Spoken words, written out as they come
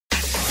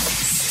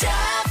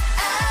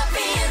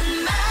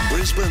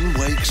Brisbane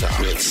Wakes Up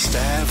with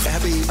Stav,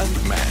 Abby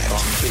and Matt on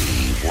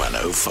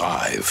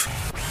B105.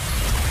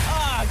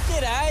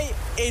 G'day.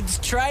 It's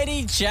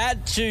Tradie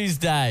Chat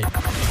Tuesday.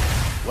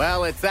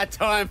 Well, it's that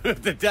time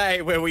of the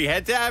day where we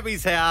head to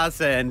Abby's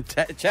house and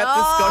chat to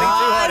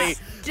Scotty Too Hotty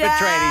for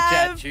Tradie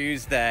Chat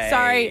Tuesday.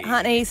 Sorry,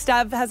 honey.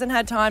 Stav hasn't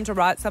had time to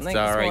write something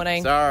this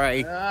morning.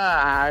 Sorry.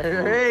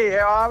 Hey,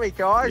 how are we,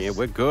 guys? Yeah,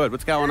 we're good.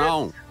 What's going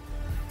on?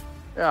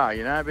 Oh,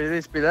 you know, bit of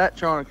this, bit of that,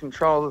 trying to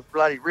control the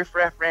bloody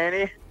riffraff around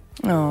here.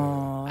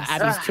 Oh,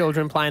 Abby's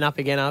children playing up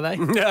again, are they?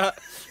 Yeah,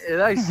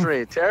 those three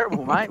are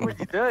terrible, mate. What'd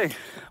you do?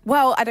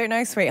 well, I don't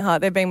know,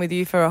 sweetheart. They've been with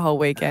you for a whole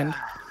weekend.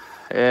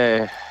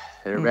 Yeah,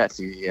 they're about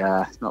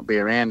to not be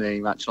around any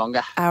much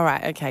longer. All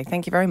right, okay.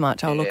 Thank you very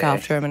much. I'll look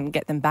after them and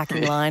get them back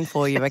in line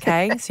for you,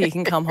 okay? So you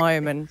can come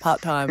home and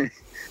part-time.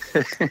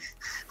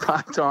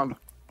 Part-time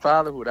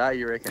fatherhood,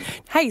 you reckon?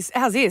 Hey,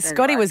 how's this?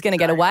 Scotty was going to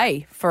get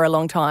away for a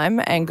long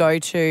time and go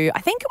to, I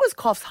think it was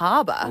Coffs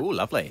Harbour. Oh,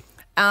 lovely.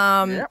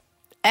 Yep.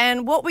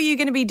 And what were you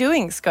going to be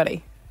doing,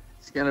 Scotty?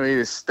 It's going to be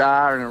the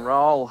star in a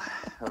role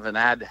of an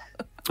ad.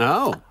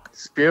 Oh.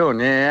 Spewing,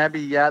 yeah,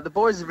 Abby. The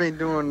boys have been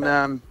doing,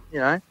 a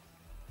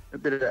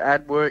bit of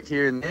ad work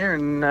here and there,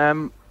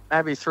 and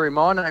Abby threw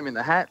my name in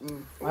the hat,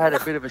 and I had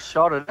a bit of a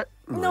shot at it.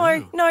 No.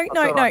 I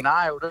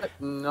nailed it,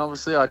 and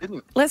obviously I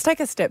didn't. Let's take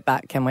a step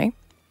back, can we?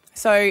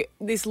 So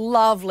this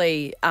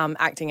lovely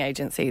acting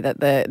agency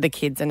that the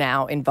kids are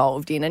now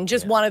involved in, and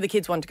just one of the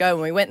kids wanted to go.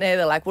 When we went there,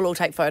 they're like, we'll all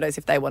take photos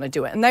if they want to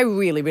do it. And they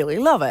really, really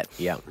love it.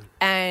 Yeah.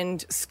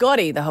 And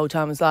Scotty the whole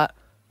time was like,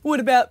 what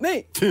about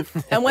me?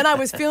 And when I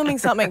was filming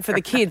something for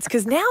the kids,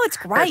 because now it's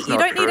great. That's You not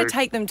don't need to true.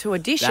 take them to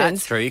auditions.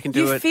 That's true. You can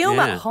do You it, film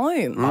yeah. at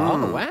home.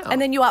 Oh, wow. And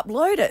then you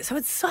upload it. So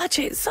it's so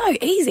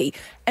easy.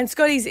 And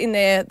Scotty's in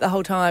there the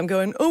whole time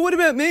going, oh, what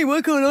about me?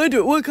 Why can't I do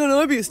it? Why can't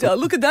I be a star?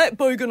 Look at that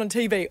bogan on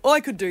TV.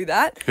 I could do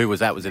that. Who was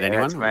that? Was it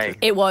anyone? That's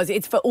me.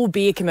 It's for all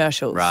beer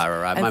commercials. Right.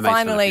 And My mate's done a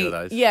finally, few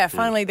of those.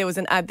 finally there was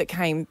an ad that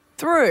came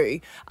through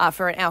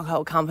for an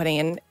alcohol company,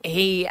 and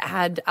he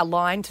had a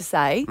line to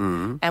say,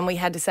 and we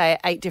had to say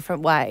it 8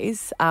 different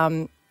ways. Wait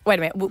a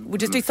minute, we'll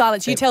just do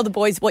silence. You tell the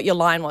boys what your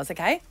line was,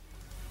 okay?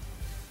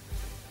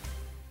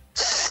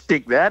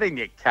 Stick that in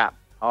your cup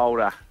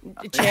holder.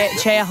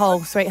 Chair hole,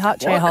 sweetheart,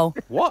 chair hole.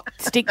 What?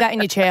 Stick that in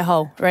your chair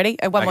hole. Ready?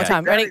 One more Okay.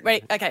 time.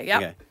 Ready? Okay,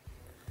 yep. Okay.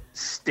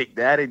 Stick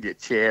that in your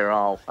chair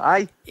hole,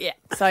 eh? Yeah,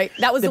 so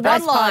that was The the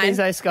best one part line. is,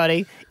 though,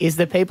 Scotty, is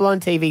the people on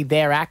TV,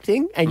 they're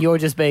acting and you're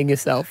just being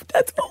yourself.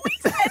 That's what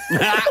we said.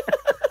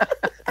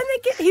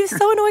 He was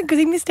so annoyed because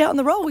he missed out on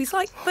the role. He's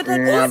like, but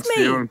that Yeah, was I'm me.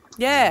 stealing.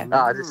 Yeah.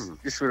 No,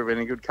 this would have been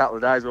a good couple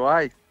of days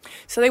away.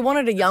 So they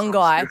wanted a young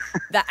guy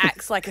that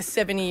acts like a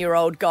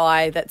 70-year-old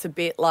guy that's a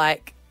bit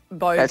like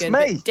bogan, That's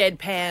me. bit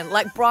deadpan,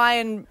 like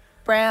Brian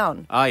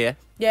Brown. Oh, yeah.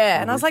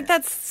 Yeah, and I was like,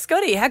 that's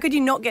Scotty. How could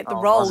you not get the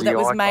role Aussie that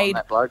was icon, made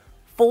that bloke.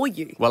 for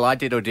you? Well, I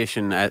did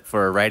audition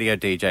for a radio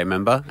DJ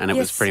member, and it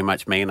was Yes. pretty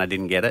much me, and I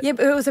didn't get it. Yeah,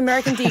 but it was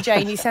American DJ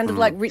and you sounded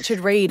like Richard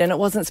Reed and it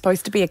wasn't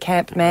supposed to be a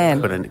camp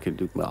man. But it could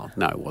do well.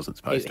 No, it wasn't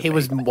supposed to. He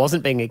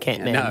wasn't being a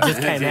camp man. No. It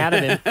just came out of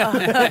him.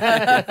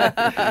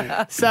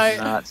 So,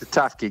 No, it's a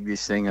tough gig,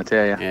 this thing, I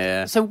tell you.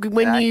 Yeah. so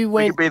when you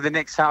went, Could be the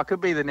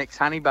next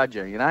honey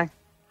badger, you know?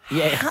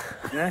 yeah,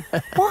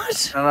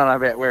 What? I don't know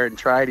about wearing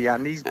tradie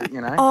undies, but,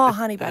 you know. Oh,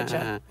 honey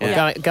badger.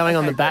 going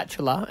on The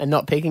Bachelor and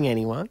not picking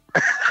anyone.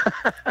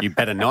 You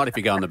better not if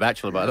you go on The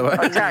Bachelor, by the way.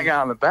 I can't go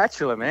on The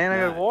Bachelor, man. I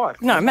got a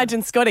wife. No,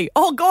 imagine Scotty.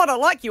 Oh, God, I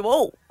like you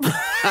all. Be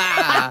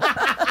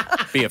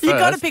a first. You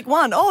got to pick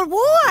one. Oh,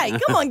 why?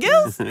 Come on,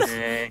 girls.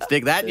 Yeah.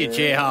 Stick that in your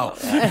chair hole.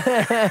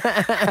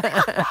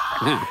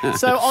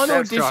 So on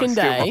Sam's trying audition to steal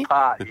day, my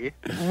part here.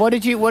 what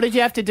did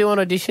you have to do on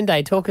audition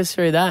day? Talk us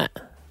through that.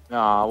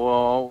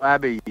 Oh, well,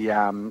 Abby,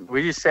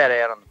 we just sat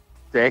out on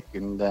the deck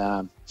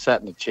and sat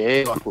in the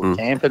chair like we were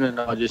camping, and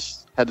I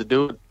just had to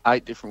do it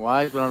 8 different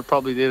ways, but I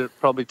probably did it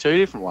 2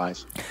 different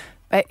ways.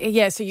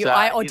 Yeah, so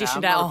I I'm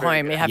auditioned not at very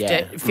home. good. You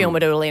have to film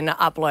it all in,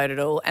 upload it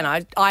all.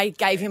 And I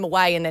gave him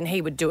away and then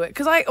he would do it.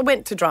 Because I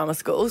went to drama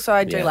school, so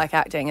I do like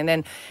acting. And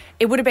then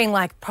it would have been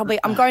like probably,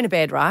 I'm going to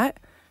bed, right?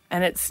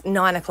 And it's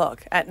 9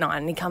 o'clock at night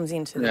and he comes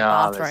into the There's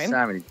bathroom.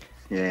 so many.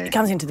 Yeah. He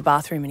comes into the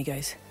bathroom and he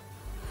goes,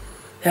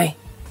 hey.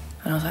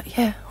 And I was like,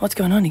 yeah, what's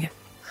going on? He goes,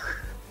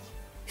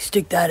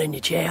 stick that in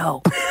your chair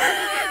hole.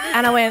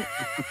 And I went,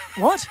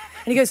 what?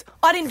 And he goes,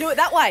 I didn't do it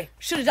that way.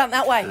 Should have done it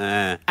that way.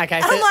 Okay,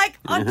 And so, I'm like,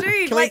 oh,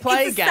 dude, Can we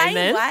play it's a the game same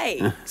then?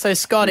 way. so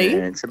Scotty,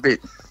 Yeah, it's a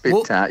bit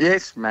We'll-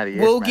 yes, Matty.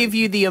 Yes, we'll Matty. give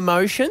you the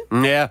emotion.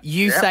 Yeah.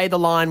 You say the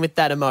line with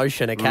that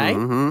emotion, okay?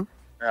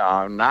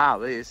 Oh, no,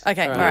 this.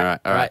 Okay, all All right. right.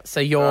 All right.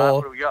 So What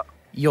you're do we got?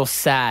 you're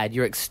sad.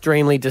 You're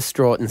extremely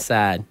distraught and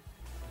sad.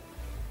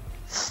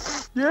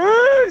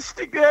 Yeah,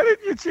 stick that in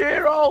your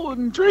chair hole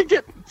and drink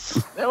it.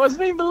 That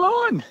wasn't even the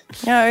line.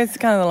 No, it's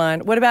kind of the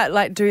line. What about,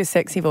 like, do a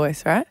sexy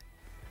voice, right?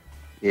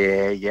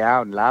 Yeah,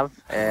 I'm love.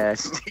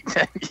 Stick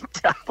that in your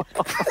cup.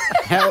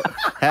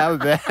 How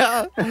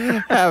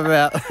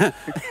about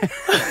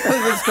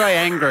let's try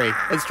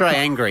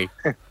angry.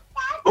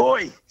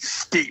 Oi,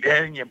 stick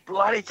that in your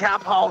bloody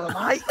cup holder,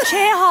 mate.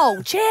 Chair hole.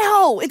 It's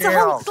Chair a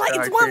whole, hole, like, sorry,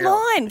 it's one chair hole.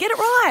 line. Get it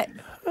right.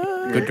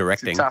 Good It's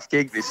directing. a tough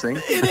gig, this thing.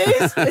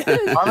 It is.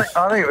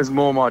 I think it was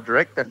more my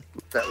director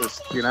that was,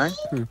 All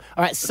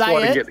right, that's why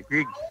I didn't get the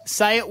gig.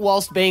 Say it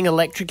whilst being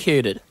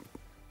electrocuted.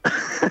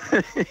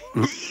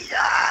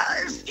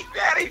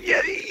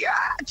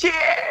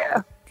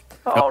 Chair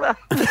holder.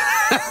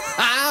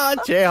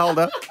 Chair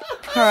holder.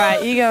 All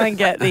right, you go and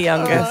get the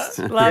youngest.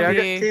 Love Yeah, I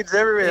got you. kids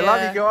everywhere. Yeah.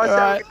 Love you guys.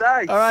 Have a good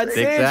day. All right,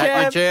 see you,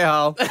 Exactly, Jeff. chair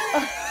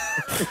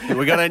hole.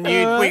 we got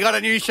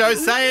a new show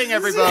saying,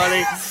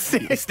 everybody.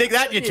 Stick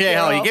that in your chair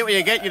hole. You get what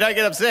you get. You don't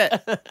get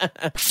upset.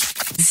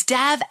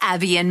 Stab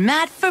Abby and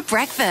Matt for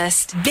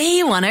breakfast.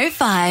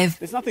 B105.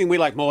 There's nothing we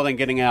like more than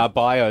getting our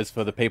bios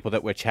for the people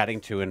that we're chatting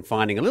to and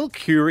finding a little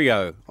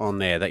curio on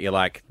there that you're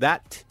like,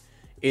 that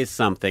is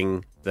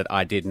something that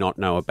I did not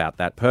know about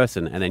that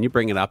person. And then you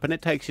bring it up and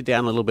it takes you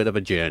down a little bit of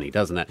a journey,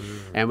 doesn't it?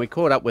 And we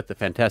caught up with the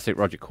fantastic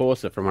Roger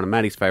Corser from one of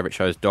Maddie's favourite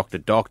shows, Dr.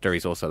 Doctor.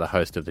 He's also the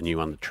host of the new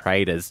one, The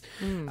Traders.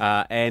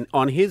 And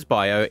on his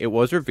bio, it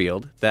was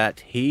revealed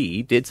that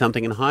he did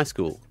something in high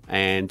school.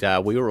 And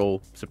we were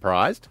all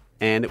surprised.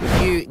 And it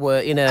was You were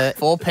in a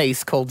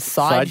four-piece called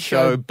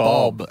Sideshow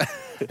Bob.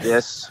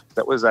 Yes,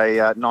 that was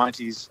a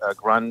 90s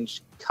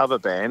grunge cover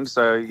band.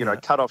 So,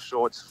 cut-off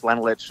shorts,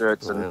 flannelette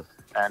shirts, and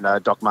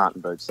Doc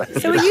Martin boots.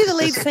 So were you the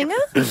lead singer?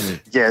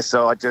 Yeah,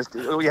 so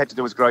all you had to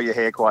do was grow your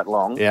hair quite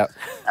long. Yeah.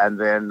 And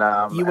then...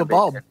 You were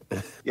Bob.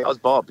 Yeah, I was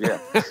Bob, yeah.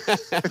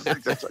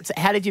 So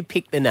how did you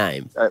pick the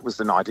name? It was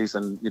the 90s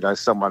and,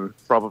 someone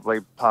probably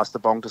passed the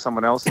bong to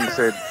someone else and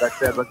said, that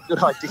sounds like a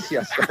good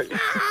idea. So,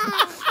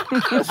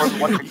 it wasn't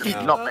one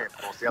thing, not me, of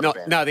course, the other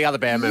band. No, the other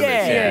band members.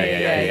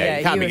 Yeah.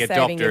 You can't You be were a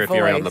saving doctor your if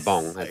you're on the voice.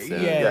 bong. That's,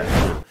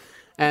 Yeah.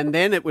 And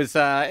then it was,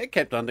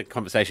 the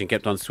conversation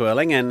kept on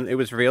swirling, and it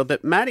was revealed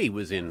that Maddie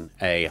was in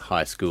a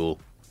high school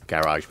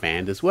garage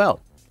band as well.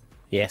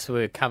 Yes, we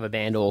were a cover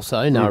band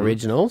also, no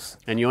originals.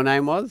 And your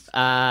name was?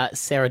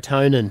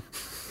 Serotonin,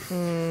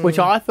 which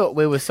I thought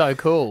we were so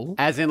cool.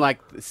 As in, like,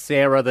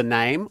 Sarah the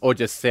name, or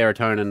just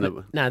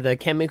serotonin? No, the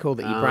chemical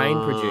that your brain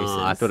produces.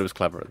 I thought it was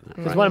clever.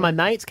 Because one of my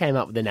mates came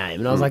up with the name,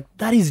 and I was like,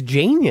 that is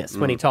genius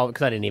when he told me,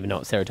 because I didn't even know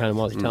what serotonin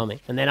was, he told me.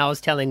 And then I was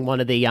telling one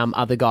of the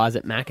other guys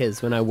at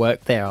Macca's when I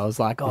worked there, I was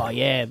like, oh,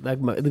 yeah,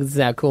 this is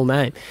our cool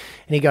name.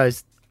 And he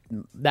goes,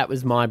 that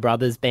was my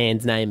brother's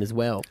band's name as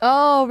well.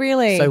 Oh,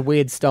 really? So we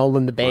had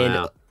stolen the band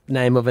Wow.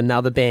 name of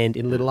another band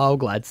in Little Old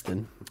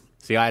Gladstone.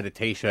 See, I had a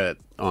T-shirt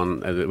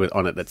on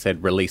it that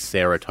said "Release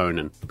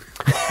Serotonin."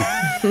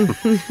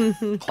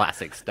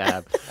 Classic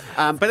stab.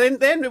 But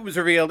then it was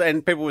revealed,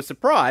 and people were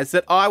surprised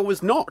that I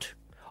was not.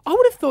 I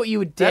would have thought you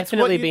would That's what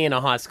definitely you- be in a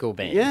high school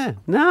band. Yeah,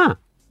 nah,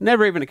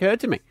 never even occurred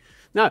to me.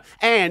 No,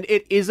 and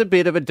it is a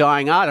bit of a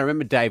dying art. I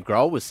remember Dave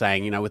Grohl was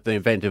saying, with the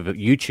event of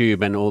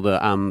YouTube and all the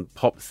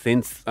pop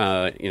synth,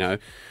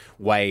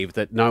 wave,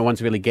 that no one's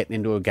really getting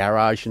into a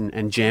garage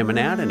and jamming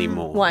out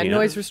anymore. Why, you know?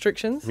 noise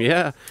restrictions?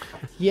 Yeah,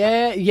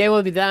 Yeah, well,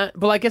 it'd be that.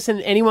 But I guess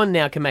anyone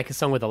now can make a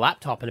song with a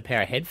laptop and a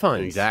pair of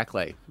headphones.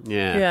 exactly.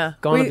 Yeah. Yeah.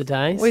 Gone are the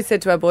days. We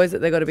said to our boys that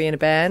they've got to be in a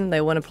band,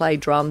 they want to play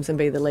drums and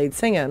be the lead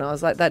singer. And I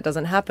was like, that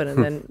doesn't happen.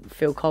 And then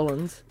Phil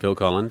Collins. Phil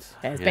Collins.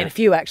 There's been a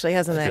few actually,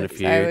 hasn't there? been a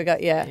few. So we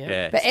got,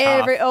 Yeah, But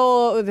it's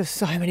tough. there's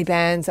so many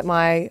bands at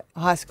my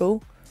high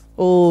school.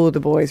 All the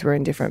boys were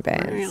in different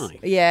bands. Really?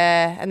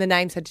 Yeah, and the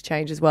names had to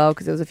change as well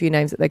because there was a few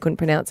names that they couldn't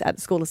pronounce at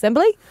the school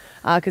assembly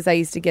because they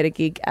used to get a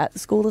gig at the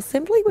school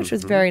assembly, which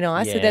was very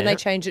nice. So then Yeah. they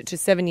changed it to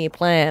 7-year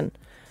plan.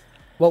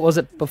 What was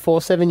it before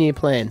 7-year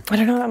plan? I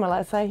don't know what I'm allowed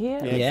to say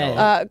here.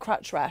 Yeah.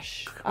 Crutch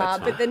rash.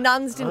 But the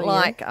nuns didn't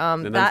like The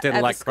that nuns didn't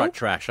at like the school. crutch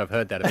trash. I've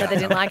heard that No, about they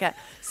didn't like it.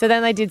 So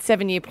then they did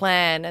 7-year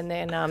plan, and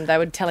then they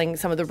were telling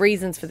some of the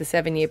reasons for the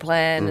 7-year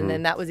plan, and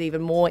then that was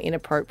even more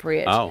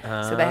inappropriate. Oh.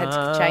 So they had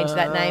to change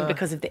that name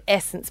because of the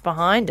essence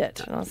behind it.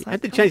 And I was I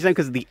like, had to change the name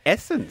because of the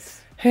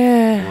essence.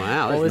 yeah.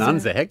 Wow, those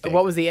nuns are hectic.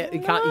 What was the... You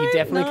definitely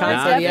No,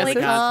 can't say the definitely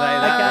essence? can't say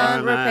that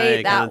can't one. No, repeat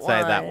you that can't say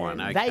that one.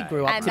 one. Okay. They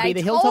grew up And to they be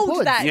the Hilltop told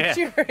Woods. that Yeah.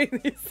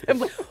 during the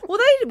assembly. Well,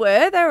 they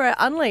were at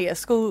Unley, a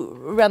school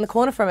around the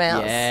corner from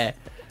ours. Yeah.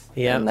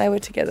 Yeah. And they were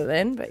together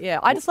then. But yeah,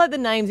 I just like the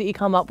names that you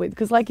come up with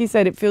because, like you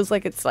said, it feels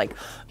like it's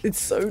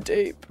so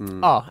deep.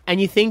 Oh,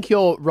 and you think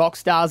you're rock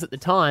stars at the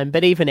time,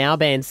 but even our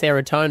band,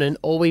 Serotonin,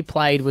 all we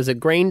played was a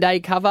Green Day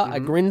cover, a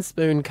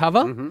Grinspoon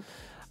cover,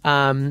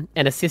 and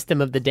a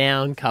System of the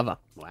Down cover.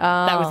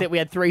 Wow. That was it. We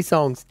had 3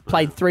 songs,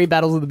 played 3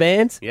 battles of the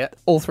bands, Yeah.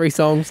 all 3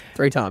 songs,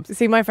 3 times.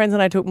 See, my friends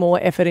and I took more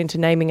effort into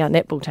naming our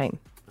netball team.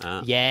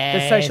 Yeah.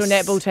 The social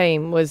netball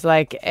team was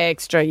like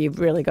extra. You've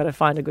really got to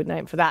find a good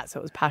name for that. So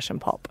it was Passion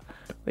Pop.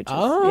 Which is,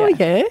 Oh,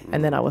 yeah.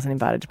 And then I wasn't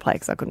invited to play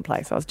because I couldn't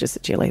play. So I was just a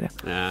cheerleader.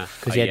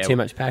 Because you had too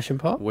much passion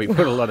pop. We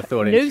put a lot of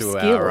thought New into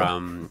skill.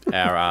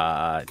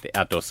 our the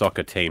outdoor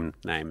soccer team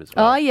name as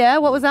well. Oh, yeah.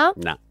 What was that?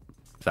 No,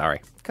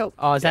 sorry. Cool.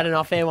 Oh, is that an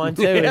off-air one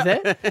too, is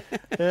it?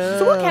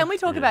 So what can we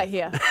talk about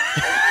here?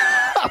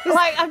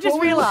 I've just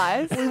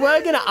realised. We were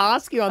going to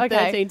ask you on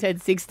Okay. 13, 10,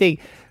 60,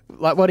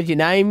 like, what did you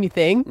name your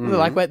thing? We were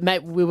like, wait,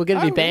 mate, we were going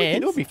to Oh, do bands.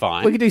 it'll be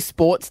fine. We could do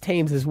sports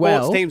teams as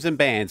well. Sports teams and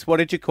bands. What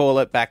did you call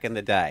it back in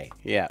the day?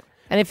 Yeah.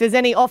 And if there's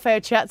any off-air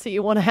chats that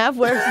you want to have,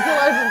 we're still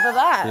open for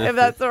that, if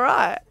that's all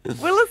right.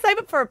 We'll save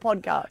it for a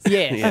podcast.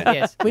 Yes,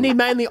 yes. We need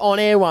mainly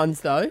on-air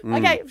ones, though.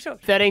 Okay, sure.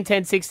 13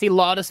 10 60, a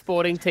lot of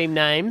sporting team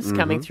names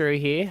coming through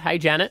here. Hey,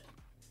 Janet.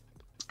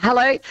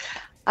 Hello.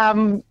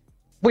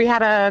 We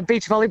had a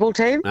beach volleyball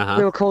team. Uh-huh.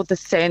 We were called the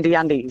Sandy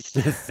Undies.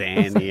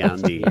 Sandy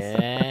undies. Yeah,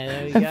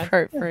 there we go.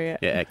 Appropriate.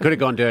 Yeah, could have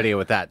gone dirtier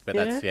with that, but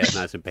that's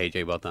nice and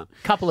PG. Well done.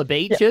 Couple of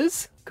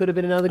beaches. Could have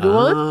been another good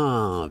one.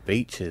 Ah,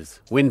 beaches.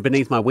 Wind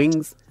beneath my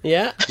wings.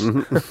 Yeah.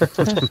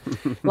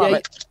 Love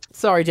it.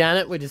 Sorry,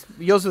 Janet.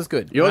 Yours was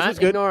good. Yours right? was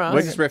good. Ignore us.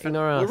 We're just riffing.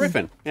 Ignore us. We're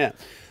riffing.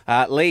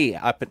 Yeah. Lee,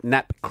 up at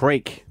Knapp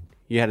Creek,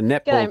 you had a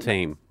netball G'day.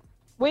 team.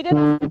 We did a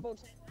netball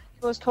team.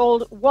 It was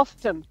called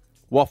WAFTM.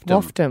 Waftum.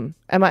 Waftum.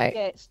 Am I?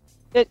 Yes.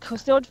 It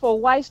stood for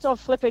Waste of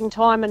Flipping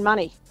Time and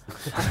Money.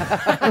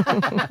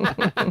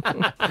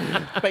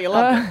 But you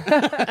love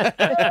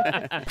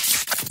it.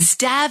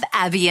 Stab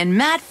Abby and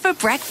Matt for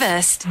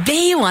breakfast.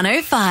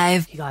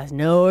 B105. You guys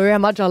know how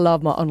much I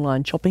love my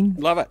online shopping.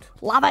 Love it.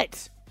 Love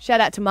it.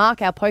 Shout out to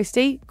Mark, our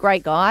postie.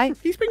 Great guy.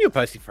 He's been your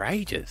postie for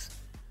ages.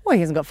 Well,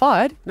 he hasn't got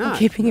fired. No. I'm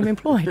keeping him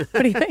employed.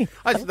 What do you think?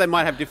 I thought they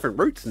might have different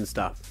routes and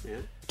stuff. Yeah.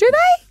 Do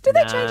they? Do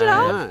they change it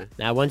up? No.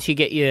 Now, once you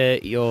get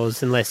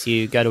yours, unless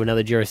you go to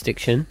another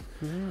jurisdiction,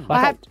 I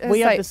have to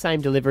we say- have the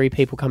same delivery.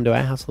 People come to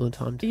our house all the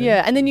time too.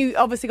 Yeah, and then you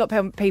obviously got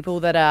people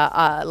that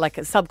are like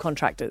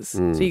subcontractors.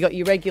 So you got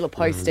your regular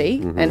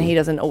postie, and he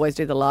doesn't always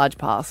do the large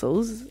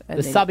parcels. And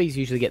The then- subbies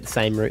usually get the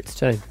same routes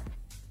too.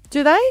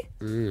 Do they?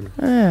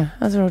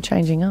 Those are all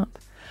changing up.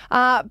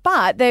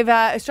 But they've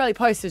Australia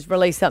Post has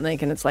released something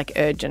and it's like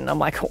urgent. I'm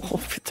like, oh,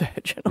 if it's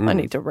urgent, I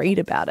need to read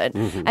about it.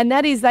 And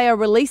that is they are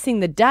releasing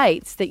the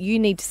dates that you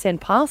need to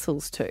send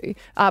parcels to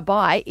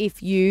by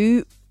if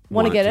you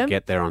want to get them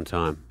Get there on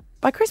time.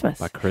 by Christmas.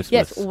 By Christmas.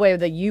 Yes,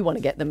 whether you want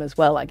to get them as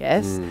well, I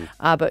guess.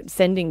 But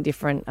sending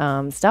different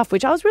stuff,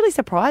 which I was really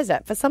surprised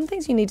at. For some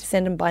things, you need to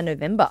send them by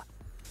November.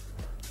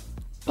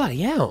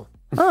 Bloody hell!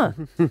 Huh.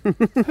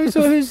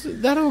 Who's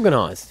that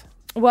organised?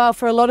 Well,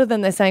 for a lot of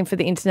them, they're saying for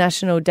the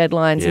international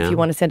deadlines, Yeah. if you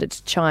want to send it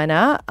to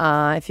China,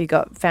 if you've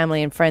got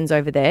family and friends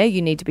over there,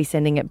 you need to be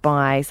sending it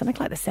by something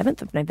like the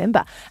 7th of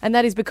November. And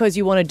that is because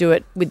you want to do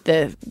it with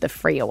the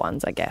freer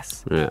ones, I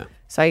guess. Yeah.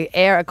 So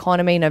air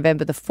economy,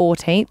 November the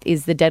 14th,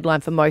 is the deadline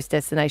for most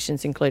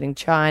destinations, including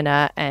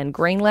China and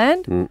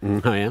Greenland.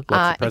 Oh, yeah. Lots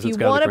of If presents you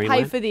go to want to pay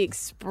Greenland. for the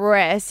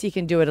express, you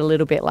can do it a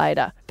little bit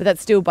later. But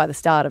that's still by the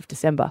start of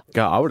December.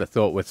 God, I would have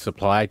thought with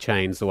supply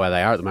chains the way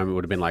they are at the moment, it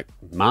would have been like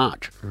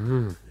March.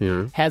 You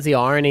know? How's the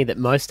irony that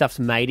most stuff's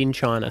made in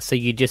China? So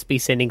you'd just be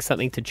sending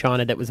something to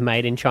China that was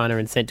made in China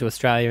and sent to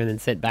Australia and then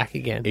sent back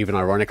again. Even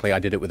ironically, I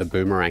did it with a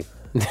boomerang.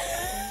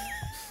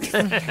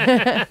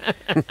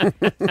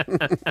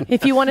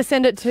 If you want to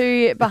send it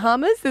to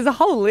Bahamas, there's a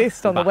whole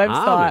list on the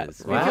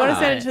Bahamas, website. If you want to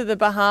send it to the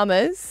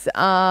Bahamas,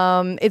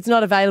 it's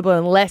not available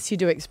unless you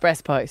do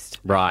Express Post.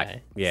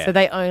 Right. Yeah. So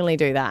they only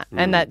do that.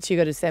 And that's you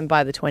got to send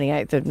by the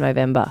 28th of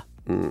November.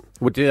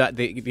 Would do that.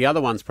 The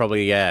other one's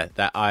probably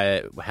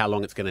how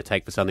long it's going to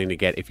take for something to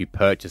get if you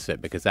purchase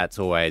it, because that's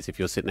always if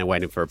you're sitting there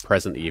waiting for a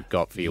present that you've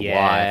got for your wife,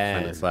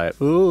 and it's like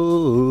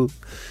ooh.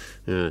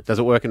 Yeah. Does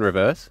it work in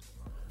reverse?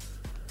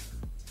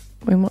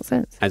 In what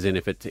sense? As in,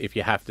 if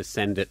you have to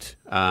send it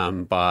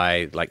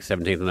by like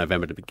 17th of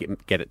November to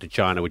get it to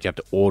China, would you have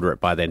to order it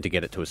by then to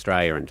get it to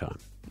Australia in time?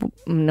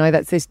 No,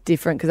 that's just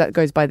different because that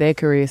goes by their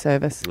courier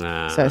service.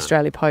 Ah. So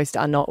Australia Post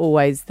are not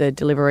always the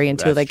delivery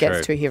until That's they get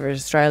true. to here in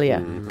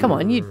Australia. Come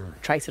on, you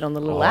trace it on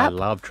the little I app.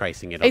 love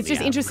tracing it. It's on just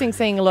the app. interesting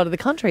seeing a lot of the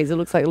countries. It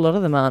looks like a lot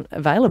of them aren't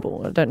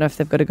available. I don't know if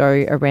they've got to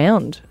go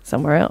around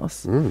somewhere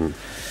else.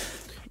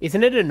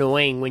 Isn't it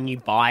annoying when you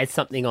buy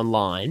something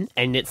online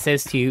and it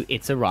says to you,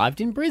 it's arrived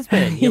in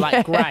Brisbane? You're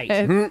like, great.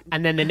 And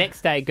then the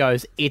next day it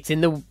goes, it's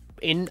in a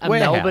Warehouse.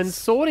 Melbourne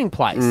sorting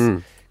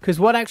place.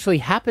 Because what actually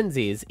happens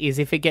is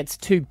if it gets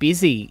too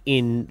busy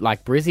in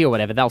like Brizzy or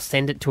whatever, they'll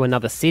send it to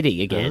another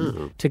city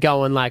again to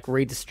go and like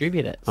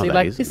redistribute it. So Oh, you're that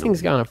like, is this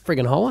thing's going on a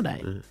friggin'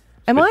 holiday.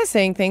 Am I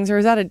seeing things or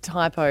is that a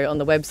typo on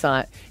the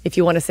website? If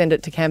you want to send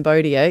it to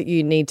Cambodia,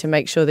 you need to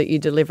make sure that you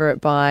deliver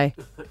it by...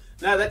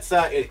 No, that's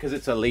because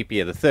it's a leap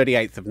year, the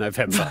 38th of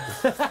November.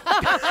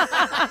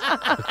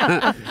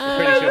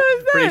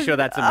 pretty sure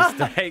that's a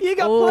mistake. You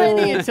got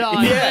plenty of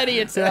time. Plenty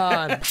of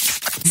time.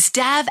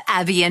 Stab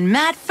Abby and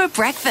Matt for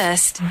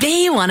breakfast.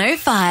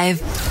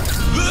 B105.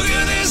 Look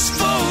at this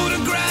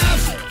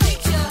photograph.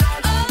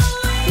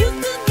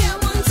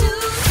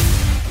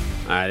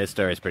 All right, this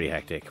story is pretty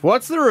hectic.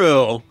 What's the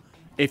rule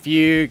if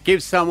you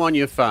give someone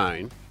your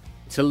phone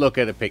to look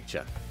at a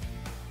picture?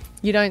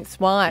 You don't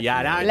swipe Yeah,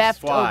 I don't left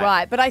swipe. or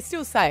right, but I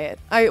still say it.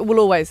 I will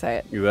always say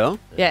it. You will?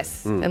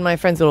 Yes, and my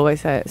friends will always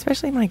say it,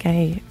 especially my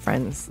gay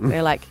friends.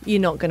 They're like, you're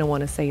not going to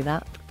want to see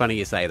that. Funny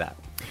you say that.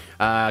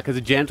 Because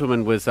a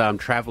gentleman was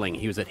travelling.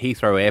 He was at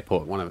Heathrow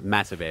Airport, one of a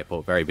massive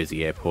airport, very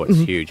busy airport. It's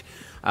huge.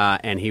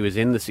 And he was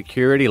in the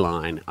security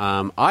line.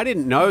 I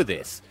didn't know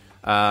this,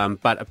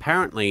 but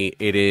apparently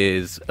it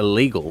is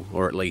illegal,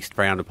 or at least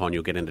frowned upon.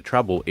 You'll get into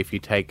trouble if you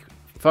take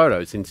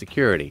photos in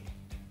security.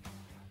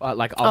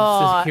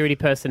 security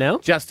personnel?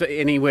 Just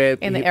anywhere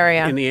In the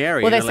area. In the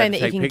area. Well, they're you're saying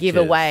allowed that to you take can give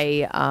pictures.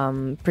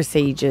 away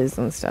procedures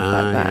and stuff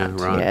like that.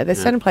 yeah, right, Yeah, there's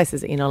yeah. certain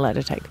places that you're not allowed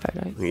to take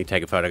photos. You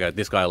take a photo, go,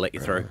 this guy will let you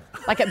through.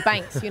 Like at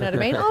banks, you know what I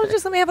mean? Oh,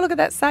 just let me have a look at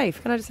that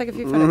safe. Can I just take a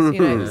few photos?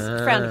 You know,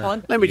 it's frowned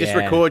upon. Let me just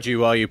Yeah. record you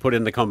while you put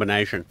in the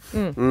combination.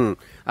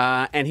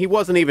 And he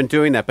wasn't even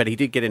doing that, but he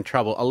did get in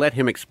trouble. I'll let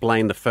him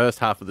explain the first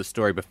half of the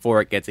story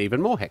before it gets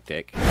even more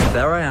hectic.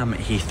 There I am at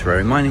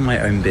Heathrow, minding my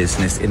own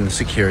business in the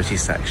security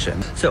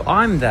section. So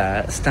I'm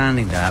there,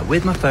 standing there,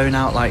 with my phone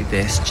out like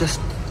this, just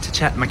to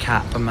check my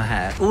cap and my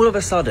hair. All of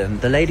a sudden,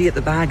 the lady at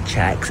the bag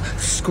checks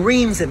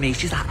screams at me.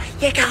 She's like,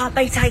 "You can't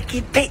be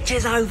taking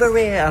pictures over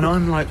here." And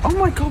I'm like, "Oh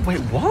my God,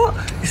 wait, what?"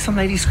 Is some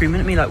lady screaming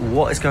at me like,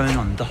 what is going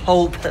on? The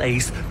whole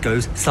place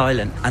goes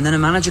silent. And then a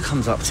manager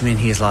comes up to me and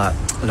he's like,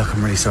 "Look,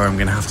 I'm really sorry, I'm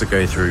going to have to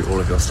go through all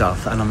of your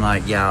stuff." And I'm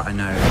like, "Yeah, I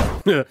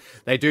know."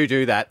 They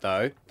do that,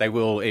 though. They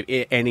will,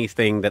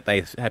 anything that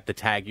they have to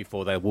tag you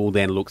for, they will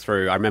then look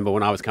through. I remember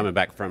when I was coming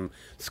back from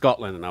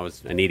Scotland and I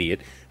was an idiot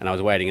and I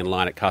was waiting in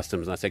line at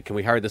customs and I said, "Can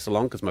we hurry this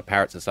along because my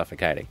parrots are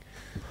suffocating?"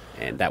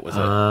 And that was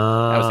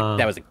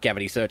a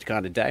cavity search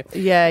kind of day.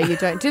 Yeah, you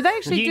don't. Did they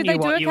actually? You Did they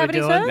knew do what a you were cavity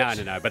doing?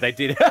 search? No, but they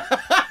did.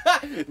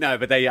 No,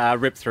 but they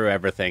ripped through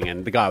everything,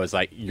 and the guy was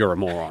like, "You're a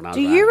moron." I was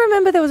Do like, you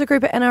remember there was a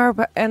group of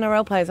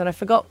NRL players, and I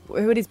forgot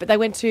who it is, but they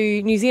went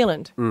to New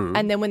Zealand,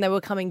 and then when they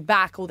were coming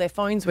back, all their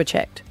phones were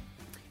checked.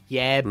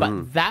 Yeah,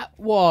 but that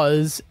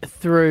was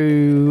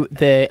through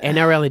the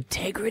NRL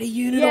integrity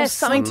unit or Yeah,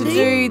 something to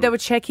do. They were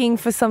checking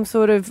for some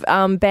sort of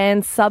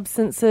banned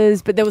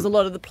substances, but there was a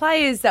lot of the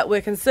players that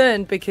were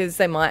concerned because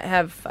they might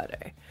have photo.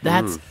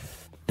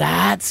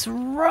 That's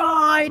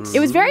right. It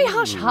was very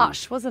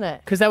hush-hush, wasn't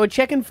it? Because they were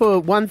checking for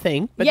one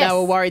thing, but Yes. they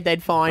were worried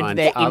they'd find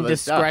their other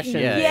stuff.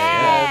 indiscretion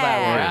Yeah. while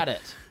they were at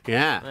it.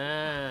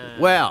 Yeah.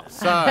 Well,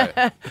 so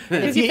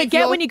Because you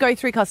forget when you go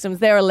through customs,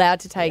 they're allowed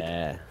to take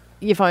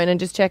your phone and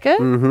just check it.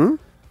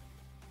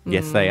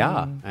 yes, they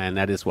are, and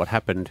that is what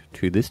happened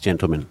to this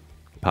gentleman.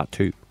 Part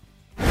 2.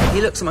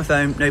 He looks at my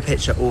phone, no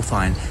picture, all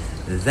fine.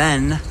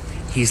 Then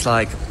he's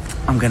like,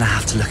 "I'm going to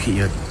have to look at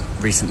your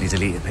recently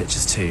deleted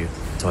pictures too."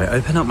 So I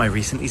open up my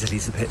recently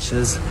deleted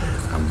pictures,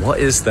 and what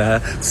is there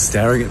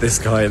staring at this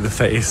guy in the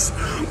face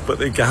but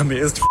the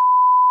gammiest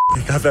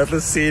thing I've ever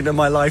seen in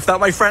my life that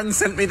my friend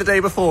sent me the day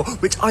before,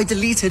 which I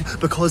deleted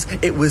because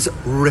it was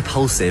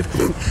repulsive.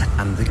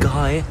 And the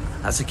guy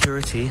at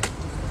security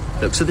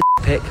looks at the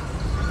pic,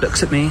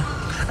 looks at me,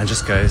 and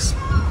just goes,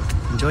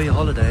 "Enjoy your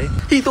holiday."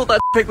 He thought that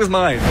pic was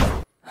mine.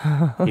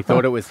 He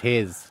thought it was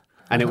his,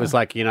 and it was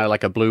like,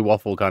 like a blue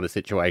waffle kind of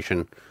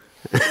situation.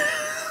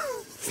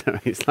 So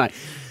he's like,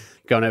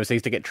 "Going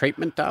overseas to get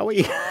treatment, are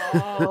we?"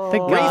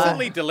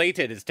 Recently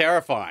deleted is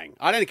terrifying.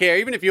 I don't care.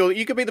 Even if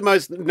you could be the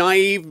most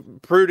naive,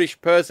 prudish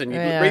person.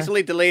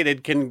 Recently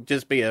deleted can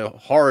just be a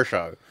horror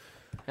show.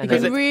 You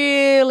can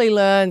really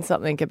learn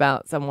something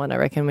about someone, I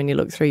reckon, when you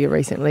look through your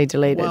recently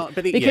deleted. Well,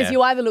 but because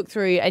you either look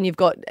through and you've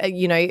got,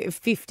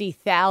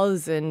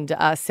 50,000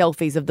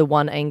 selfies of the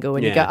one angle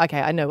and you go,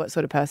 okay, I know what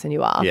sort of person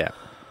you are. Yeah.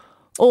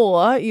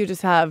 Or you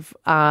just have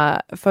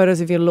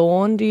photos of your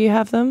lawn. Do you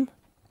have them?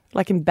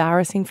 Like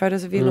embarrassing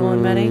photos of your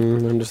lawn, Maddie?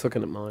 I'm just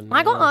looking at mine.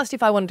 I got asked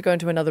if I wanted to go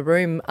into another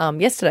room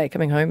yesterday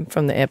coming home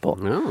from the airport.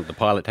 Oh, the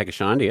pilot take a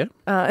shine to you.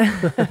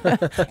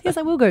 Yes,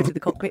 I will go to the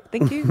cockpit.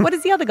 Thank you. What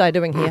is the other guy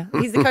doing here?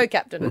 He's the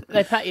co-captain.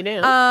 They pat you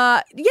down.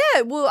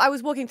 Yeah, well, I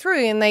was walking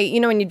through and they,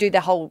 when you do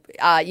the whole,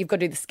 you've got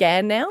to do the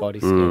scan now. Body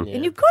scan, yeah.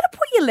 And you've got to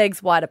put your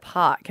legs wide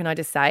apart, can I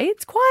just say?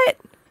 It's quite,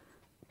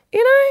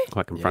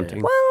 Quite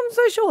confronting. well, I'm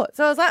so short.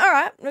 So I was like, all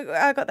right,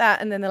 I got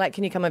that. And then they're like,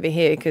 can you come over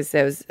here? Because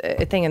there was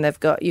a thing and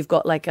you've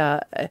got like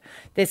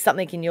there's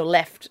something in your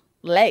left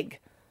leg.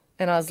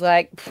 And I was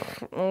like,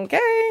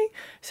 okay.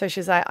 So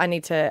she's like, I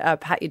need to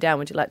pat you down.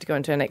 Would you like to go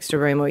into an extra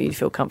room or you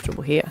feel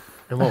comfortable here?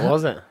 And what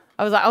was it?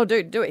 I was like, oh,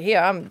 dude, do it here.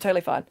 I'm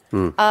totally fine.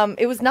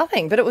 It was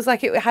nothing, but it was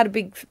like it had a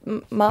big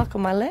mark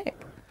on my leg.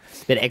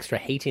 Bit of extra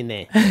heat in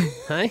there.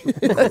 Hey?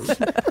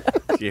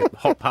 You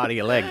hot part of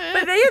your leg.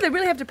 But yeah, they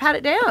really have to pat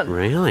it down.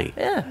 Really?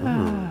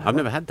 Yeah. I've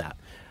never had that.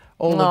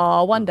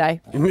 One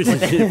day.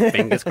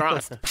 Fingers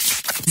crossed.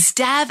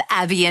 Stab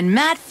Abby and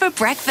Matt for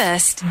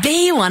breakfast.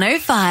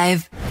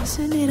 B105.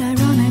 Isn't it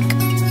ironic?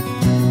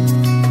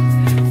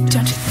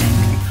 Don't you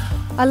think?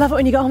 I love it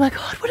when you go, oh my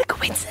God, what a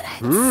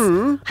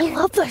coincidence. I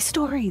love those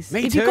stories.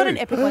 Me if you've got too. an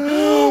epic one,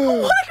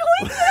 oh, what a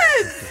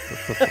coincidence.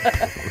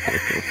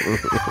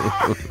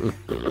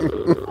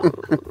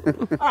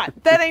 All right,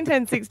 13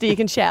 10 60, you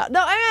can shout.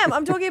 No, I am.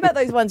 I'm talking about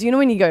those ones,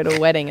 when you go to a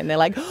wedding and they're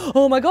like,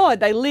 oh my God,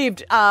 they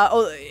lived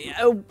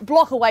a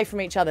block away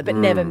from each other but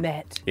never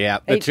met. Yeah,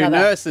 the each two other.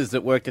 nurses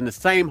that worked in the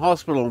same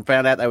hospital and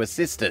found out they were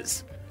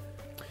sisters.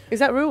 Is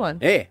that a real one?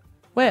 Yeah,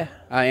 Where?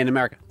 in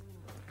America.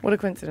 What a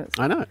coincidence.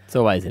 I know. It's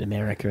always in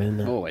America, isn't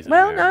it? Always. in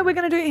Well, America. no, we're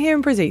going to do it here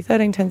in Brizzy,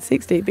 13 10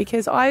 60,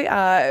 because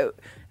I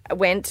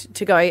went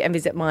to go and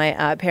visit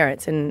my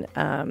parents and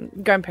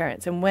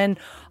grandparents. And when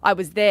I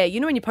was there,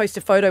 when you post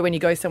a photo when you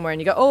go somewhere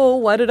and you go, oh,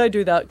 why did I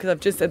do that? Because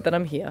I've just said that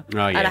I'm here. Oh,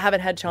 yeah. And I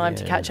haven't had time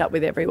to catch up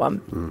with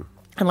everyone.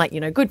 And like,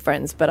 good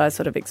friends, but I was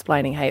sort of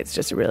explaining, hey, it's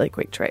just a really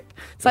quick trip.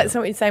 It's like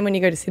something you're saying when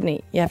you go to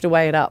Sydney, you have to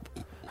weigh it up.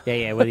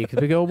 Yeah, well, you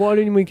could go, why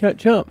didn't we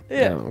catch up?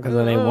 Yeah. Because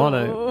I didn't want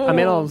to. I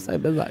mean, I'll say,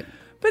 but like...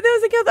 But there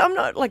was a girl that I'm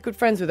not like good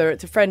friends with her.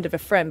 It's a friend of a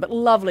friend, but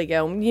lovely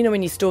girl. You know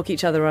when you stalk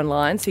each other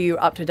online, so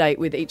you're up to date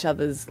with each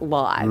other's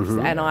lives.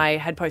 Mhm. And I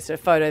had posted a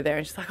photo there,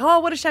 and she's like, "Oh,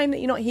 what a shame that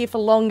you're not here for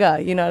longer."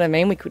 You know what I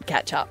mean? We could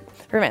catch up.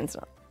 Her man's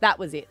not. That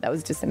was it. That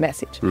was just a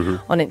message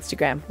on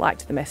Instagram.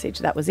 Liked the message.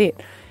 That was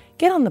it.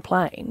 Get on the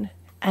plane,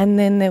 and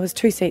then there was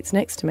 2 seats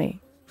next to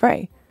me,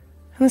 free.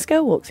 And this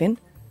girl walks in,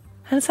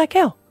 and it's that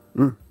girl,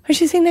 and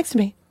she's sitting next to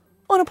me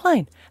on a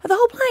plane. The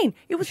whole plane.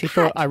 It was She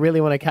thought, I really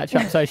want to catch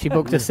up, so she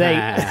booked a seat.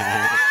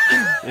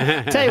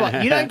 Tell you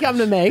what, you don't come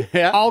to me,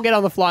 I'll get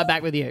on the flight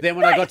back with you. Then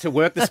when I got to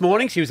work this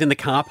morning, she was in the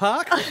car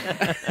park.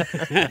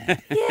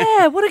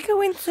 Yeah, what a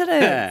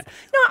coincidence.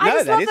 No, I No,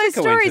 just that love is a those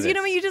stories. coincidence. You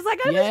know when you're just like,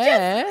 I was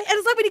Yeah. just, and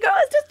it's like when you go, I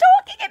was just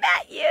talking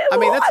about you. I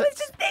mean, or that's I was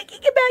just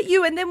thinking about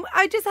you. And then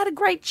I just had a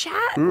great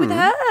chat with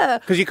her.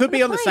 Because you could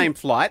be on the same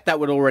flight. That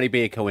would already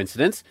be a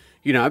coincidence,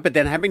 but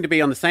then having to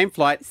be on the same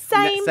flight,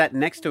 Same sat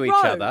next to each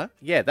row. other.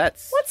 Yeah,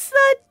 that's What's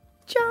the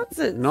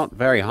chances? not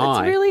very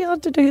high. It's really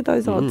hard to do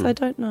those odds. I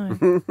don't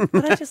know.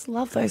 But I just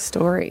love those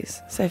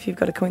stories. So if you've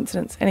got a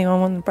coincidence, anyone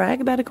want to brag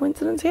about a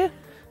coincidence here?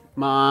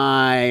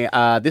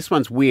 My this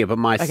one's weird, but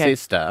my Okay.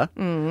 sister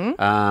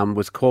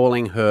was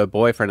calling her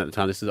boyfriend at the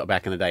time. This is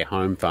back in the day,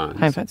 home phones.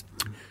 Home phones.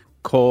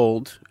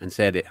 Called and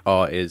said,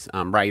 "Oh, is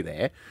Ray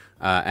there?"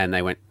 And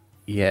they went,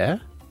 "Yeah."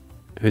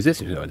 Who's this?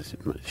 He said, "Oh, this is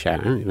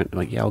Sharon." He went,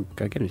 like, "Yeah, I'll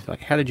go get him." She's like,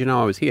 "How did you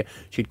know I was here?"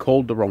 She'd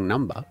called the wrong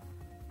number,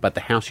 but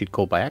the house she'd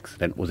called by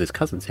accident was his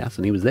cousin's house,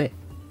 and he was there.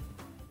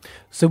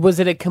 So was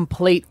it a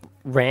complete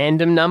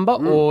random number,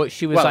 or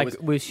she was Well, like,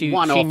 it was she?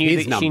 one She off knew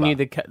his that she number.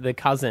 knew the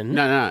cousin.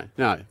 No.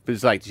 It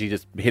was like she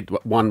just hit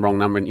one wrong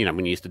number, and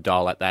when you used to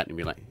dial like that, and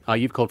be like, "Oh,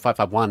 you've called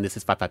 551. This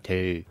is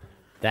 552."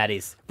 That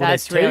is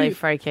That's there's really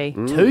freaky.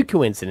 Two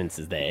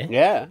coincidences there.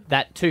 Yeah,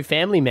 that 2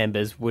 family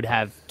members would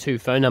have 2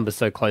 phone numbers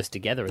so close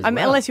together as I mean,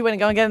 well. unless you went and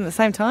go and get them at the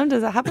same time.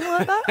 Does it happen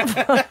like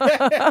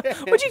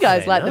that? Would you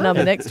guys like the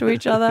number next to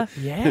each other?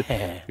 Yeah.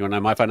 You want to know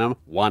my phone number?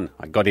 1.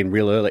 I got in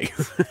real early.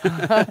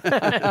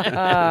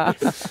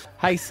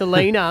 Hey,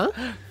 Selena.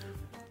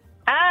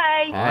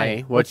 Hi.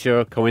 Hey, what's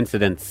your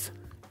coincidence?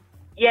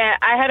 Yeah,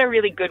 I had a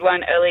really good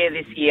one earlier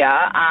this year.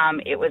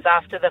 It was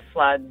after the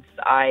floods.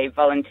 I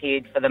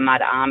volunteered for the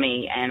Mud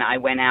Army and I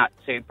went out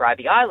to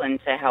Bribie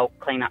Island to help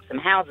clean up some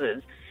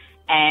houses.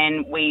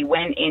 And we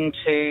went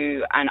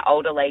into an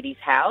older lady's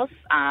house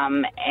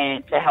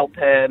and to help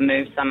her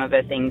move some of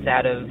her things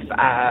out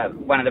of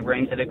one of the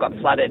rooms that had got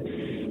flooded.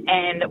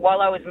 And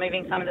while I was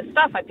moving some of the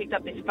stuff, I picked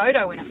up this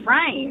photo in a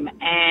frame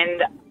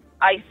and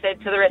I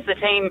said to the rest of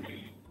the team,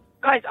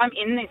 "Guys, I'm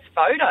in this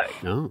photo."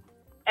 No.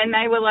 And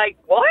they were like,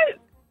 "What?"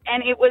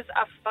 And it was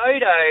a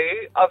photo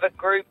of a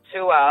group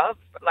tour,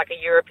 like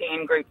a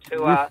European group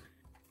tour,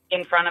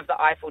 in front of the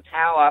Eiffel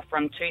Tower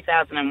from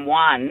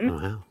 2001. Oh,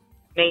 wow.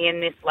 Me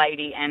and this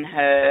lady and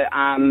her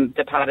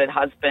departed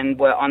husband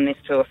were on this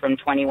tour from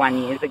 21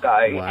 years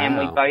ago. Wow. And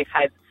we both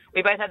had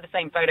the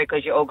same photo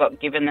because you all got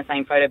given the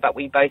same photo, but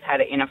we both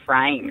had it in a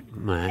frame.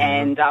 Wow.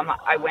 And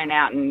I went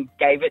out and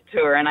gave it to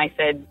her and I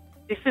said,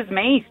 "This is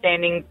me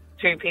standing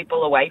 2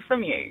 people away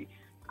from you."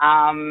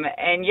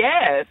 And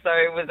yeah, so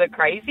it was a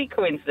crazy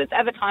coincidence.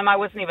 At the time, I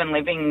wasn't even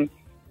living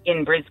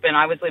in Brisbane.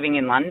 I was living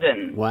in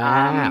London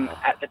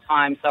at the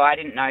time, so I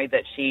didn't know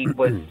that she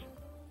was,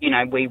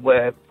 we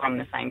were from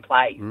the same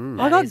place.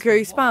 I got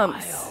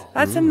goosebumps.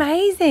 That's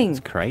amazing. It's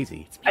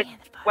crazy.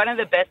 One of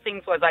the best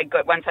things was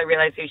once I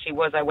realised who she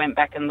was, I went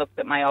back and looked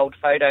at my old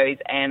photos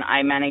and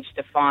I managed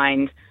to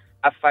find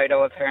a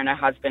photo of her and her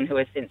husband who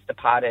has since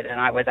departed, and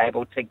I was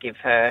able to give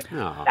her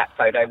that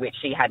photo, which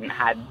she hadn't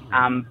had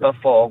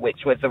before,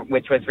 which was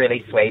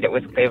really sweet. It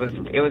was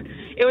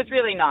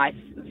really nice,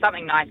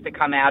 something nice to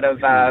come out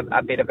of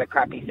a bit of a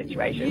crappy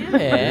situation.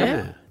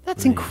 Yeah.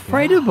 That's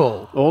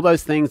incredible. All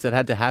those things that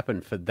had to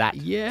happen for that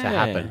to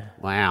happen.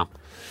 Wow.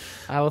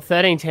 Well,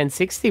 13 10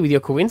 60 with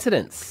your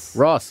coincidence.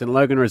 Ross in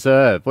Logan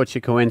Reserve, what's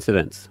your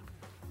coincidence?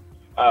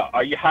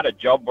 I had a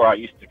job where I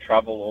used to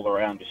travel all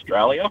around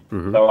Australia.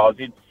 Mhm. So I was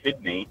in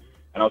Sydney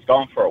and I was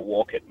going for a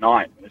walk at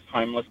night. And this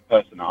homeless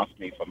person asked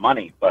me for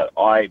money, but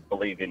I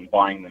believe in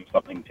buying them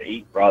something to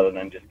eat rather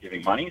than just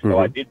giving money. So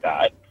I did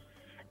that.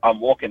 I'm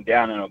walking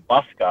down and a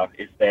busker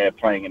is there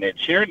playing an Ed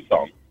Sheeran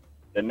song.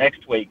 The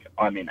next week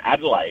I'm in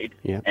Adelaide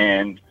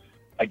and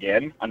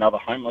again, another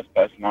homeless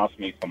person asked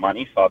me for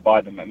money, so I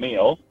buy them a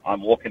meal.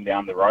 I'm walking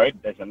down the road.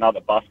 There's another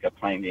busker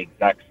playing the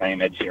exact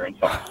same Ed Sheeran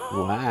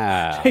song.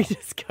 Wow. You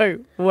just go,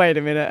 wait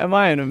a minute, am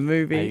I in a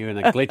movie? Are you in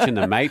a glitch in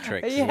the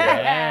Matrix?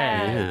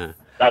 Yeah.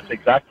 That's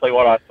exactly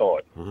what I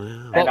thought.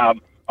 Wow. And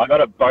I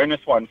got a bonus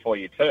one for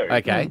you too.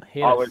 Okay.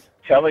 I was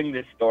telling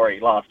this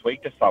story last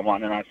week to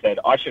someone and I said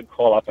I should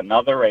call up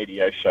another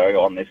radio show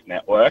on this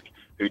network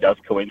who does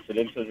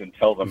coincidences and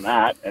tell them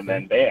that, and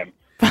then bam.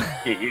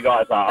 You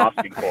guys are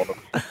asking for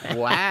them.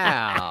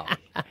 Wow.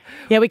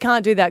 Yeah, we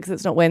can't do that because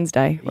it's not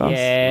Wednesday, Ross.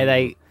 Yeah,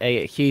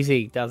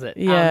 Husey does it.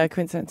 Yeah,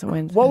 coincidence on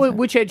Wednesday.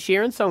 Which Ed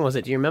Sheeran song was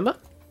it? Do you remember?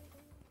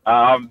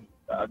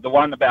 The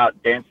one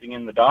about dancing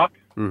in the dark.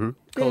 Mm-hmm.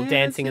 Called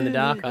Dancing in the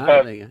Dark.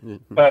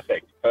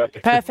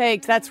 Perfect.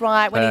 Perfect, that's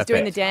right. When he's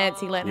doing the Perfect. dance,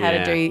 he learned how to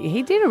Yeah. do.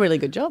 He did a really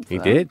good job. He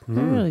though. did. He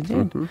really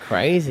did.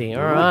 Crazy.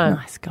 All right.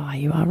 Nice guy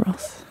you are,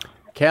 Ross.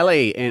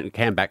 Kelly, and it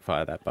can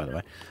backfire that, by the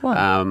way. What?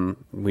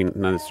 We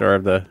know the story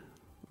of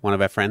one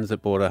of our friends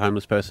that bought a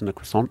homeless person a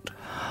croissant.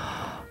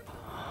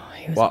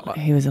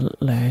 He was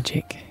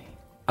allergic.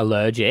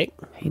 Allergic?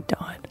 He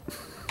died.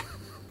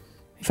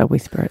 If I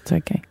whisper, it's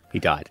okay. He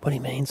died. What do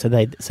you mean? So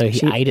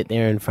he ate it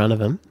there in front of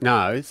him?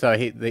 No, so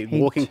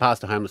walking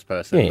past a homeless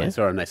person, Yeah, yeah. they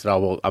saw him, they said, oh,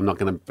 well, I'm not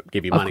going to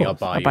give you Of money, I'll course,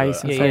 buy I'll you buy a you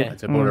some food.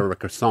 So bought her a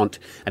croissant,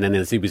 and then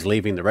as he was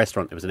leaving the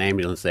restaurant, there was an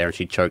ambulance there, and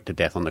she choked to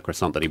death on the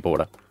croissant that he bought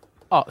her.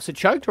 Oh, so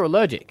choked or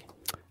allergic?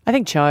 I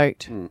think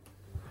choked.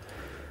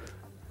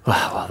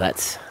 Well,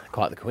 that's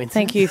quite the coincidence.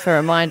 Thank you for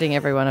reminding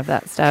everyone of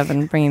that, Stav,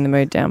 and bringing the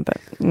mood down.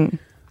 But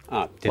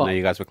Oh, didn't know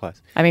you guys were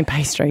close. I mean,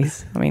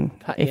 pastries. I mean,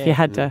 if you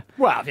had to,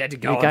 Well, if you had to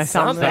go you on go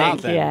something.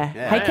 something.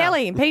 Yeah. Hey,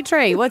 Kelly and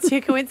Petrie, what's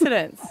your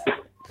coincidence?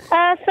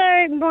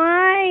 So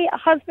my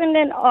husband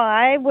and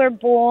I were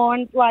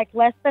born like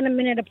less than a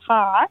minute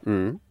apart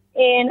in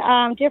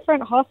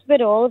different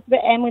hospitals,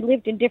 and we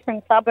lived in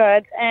different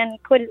suburbs. And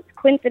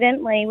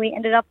coincidentally, we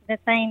ended up in the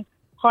same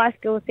high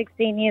school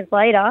 16 years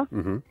later.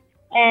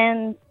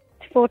 And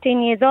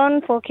 14 years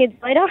on, 4 kids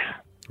later.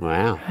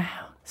 Wow.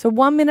 So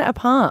 1 minute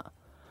apart.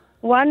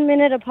 1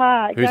 minute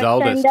apart. Who's Exact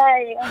oldest? Same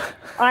day.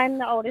 I'm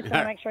the oldest, so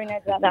I make sure he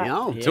knows about that.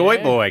 Oh, toy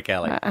boy,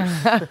 Kelly.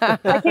 I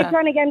keep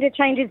trying to get him to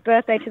change his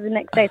birthday to the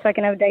next day so I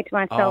can have a day to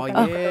myself.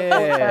 Oh,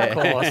 yeah. Of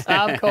course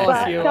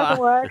But you it doesn't are.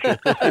 work.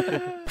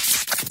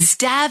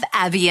 Stab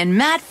Abby and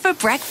Matt for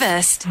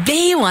breakfast.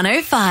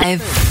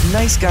 B105.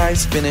 Nice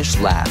guys finish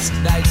last.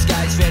 Nice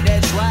guys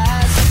finish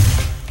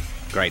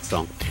last. Great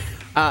song.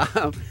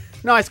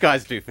 Nice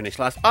guys do finish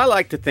last. I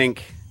like to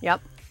think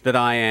Yep. that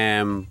I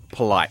am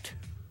polite.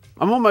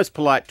 I'm almost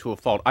polite to a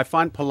fault. I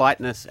find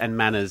politeness and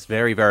manners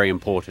very, very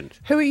important.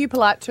 Who are you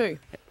polite to?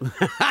 No,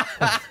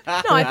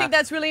 I think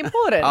that's really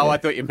important. Oh, I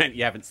thought you meant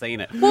you haven't seen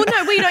it. Well,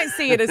 no, we don't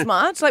see it as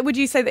much. Like, would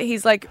you say that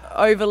he's like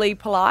overly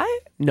polite?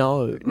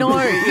 No.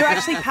 No, you're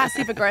actually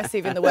passive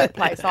aggressive in the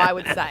workplace, I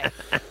would say.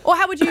 Or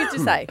how would you to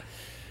say?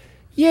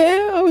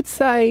 Yeah, I would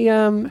say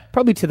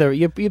probably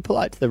you're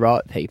polite to the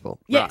right people.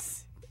 Yes.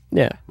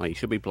 Yeah. Well, you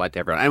should be polite to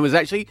everyone. And it was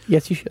actually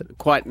Yes, you should.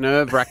 quite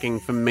nerve-wracking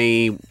for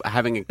me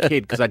having a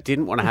kid because I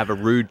didn't want to have a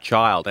rude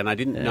child, and I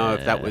didn't know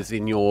if that was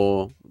in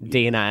your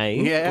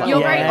DNA. Yeah. You're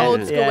very Yeah.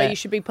 old school Yeah. where you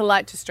should be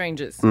polite to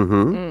strangers.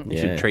 You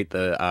Yeah. should treat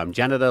the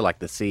janitor like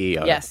the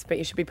CEO. Yes, but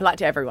you should be polite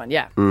to everyone,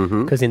 yeah.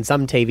 Because in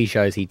some TV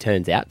shows, he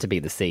turns out to be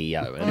the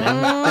CEO, and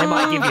they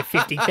might give you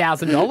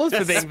 $50,000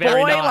 for being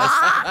very nice.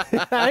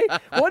 Hey,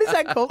 what is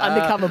that called?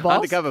 Undercover Boss.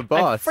 Undercover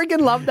Boss. I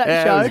freaking love that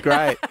Yeah, show. it was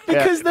great.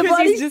 Because the Because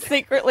bloody you just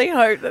secretly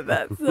hope that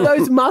that's...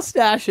 those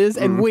mustaches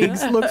and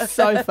wigs look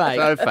so fake.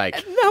 So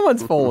fake. No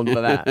one's fallen for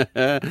that.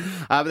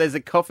 But there's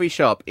a coffee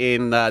shop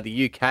in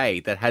the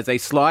UK that has a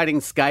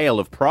sliding scale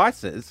of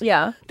prices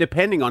Yeah.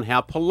 depending on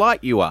how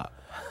polite you are.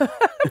 But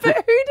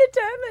who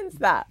determines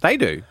that? They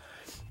do.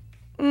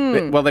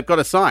 Well, they've got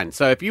a sign.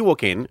 So if you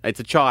walk in, it's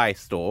a chai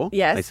store.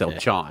 Yes. They sell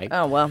chai.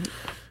 Oh, well,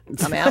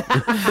 I'm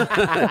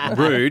out.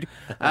 Rude.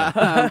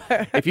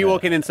 If you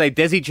walk in and say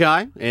Desi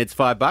Chai, it's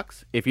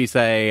 $5. If you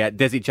say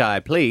Desi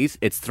Chai, please,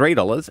 it's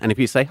 $3. And if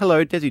you say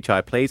hello, Desi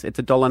Chai, please, it's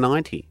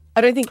 $1.90.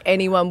 I don't think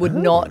anyone would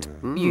not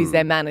use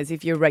their manners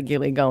if you're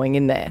regularly going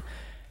in there.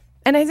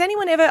 And has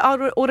anyone ever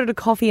ordered a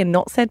coffee and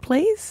not said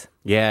please?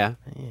 Yeah.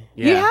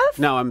 You have?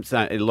 No, I'm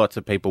saying lots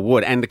of people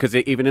would. And because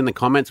even in the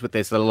comments with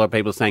this, a lot of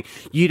people saying,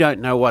 you don't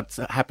know what's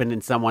happened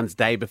in someone's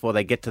day before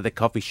they get to the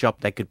coffee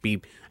shop. They could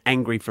be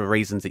angry for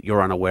reasons that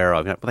you're unaware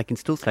of. But they can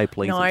still say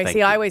please. No, and see,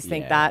 thank I you. always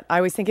think that. I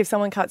always think if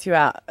someone cuts you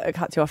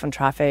off in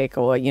traffic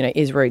or,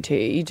 is rude to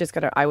you, you just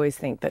got to, I always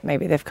think that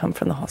maybe they've come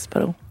from the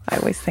hospital. I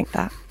always think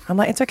that. I'm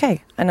like, it's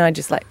okay. And I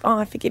just like,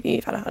 I forgive you,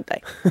 you've had a hard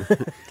day.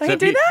 Don't you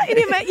do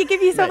that? You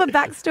give yourself a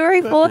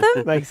backstory for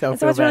them? Make yourself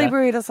So it's feel really better.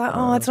 rude. I was like,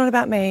 oh, it's not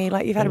about me.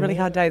 Like, you've had a really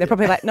hard day. They're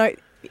probably like, no,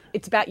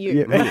 it's about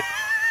you.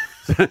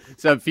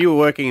 So if you were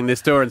working in this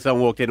store and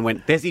someone walked in and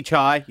went, Desi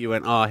Chai, you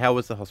went, oh, how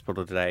was the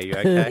hospital today? Are you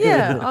okay?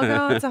 Yeah, I'll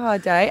go, oh, it's a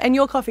hard day. And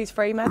your coffee's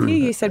free, Matthew.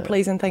 You said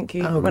please and thank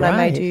you when I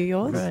made you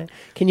yours. Right.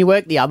 Can you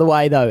work the other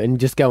way, though, and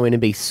just go in and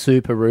be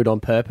super rude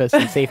on purpose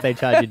and see if they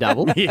charge you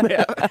double?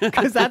 Yeah.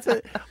 Because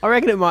I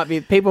reckon it might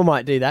be, people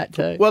might do that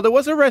too. Well, there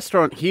was a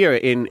restaurant here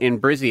in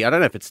Brizzy. I don't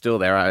know if it's still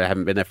there. I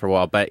haven't been there for a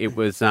while, but it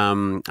was, I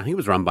think it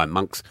was run by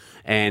monks,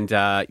 and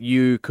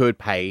you could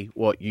pay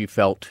what you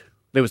felt.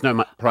 There was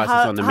no prices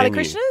on the Hare menu.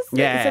 Krishnas?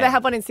 Yeah. So they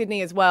have one in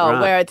Sydney as well, Right.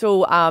 where it's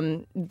all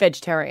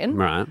vegetarian.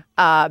 Right.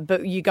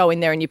 But you go in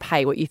there and you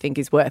pay what you think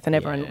is worth, and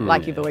everyone,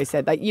 like you've always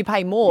said, like you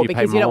pay more You pay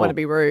because you don't more. want to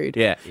be rude.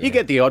 Yeah. You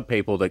get the odd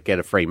people that get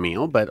a free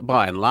meal, but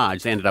by and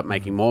large, they ended up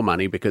making more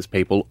money because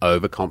people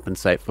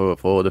overcompensate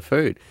for the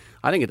food.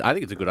 I think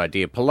it's a good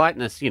idea.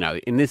 Politeness,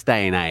 in this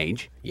day and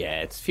age.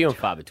 Yeah, it's few and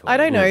far between. I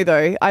don't know,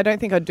 though. I don't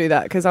think I'd do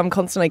that because I'm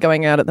constantly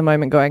going out at the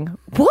moment going,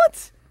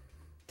 what?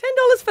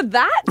 $10 for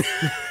that?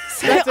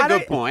 So That's a I good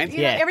don't- point.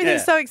 You know,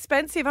 everything's so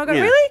expensive. I go,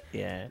 Yeah. really?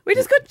 Yeah. We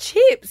just got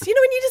chips. You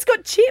know, when you just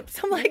got chips,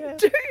 I'm like,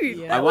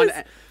 dude, that was...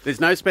 There's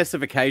no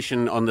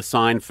specification on the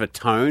sign for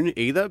tone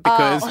either,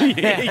 because you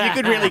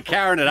could really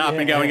Karen it up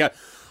and go,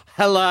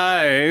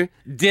 hello,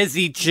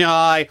 Desi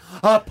Chai,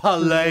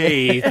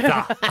 police.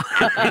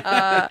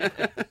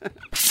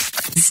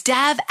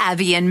 Stab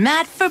Abby and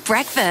Matt for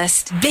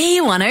breakfast.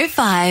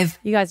 B105.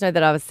 You guys know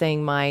that I was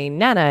seeing my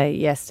nana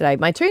yesterday.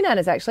 My two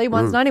nanas, actually.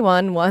 One's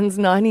 91, one's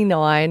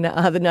 99. The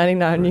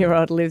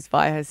 99-year-old lives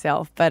by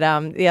herself. But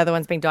the other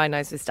one's been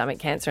diagnosed with stomach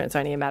cancer, and it's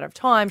only a matter of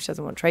time. She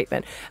doesn't want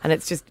treatment. And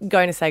it's just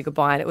going to say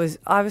goodbye. And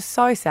I was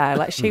so sad.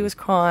 Like, she was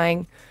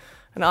crying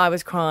and I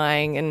was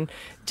crying, and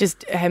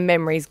just her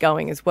memories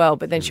going as well.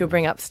 But then she'll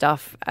bring up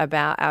stuff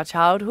about our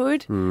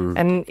childhood,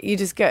 and you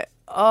just go,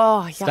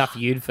 oh, yeah. Stuff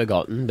you'd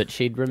forgotten, but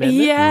she'd remember.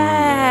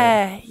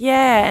 Yeah.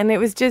 And it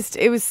was just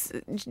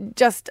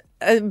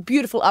a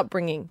beautiful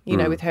upbringing,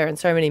 with her, and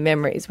so many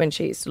memories when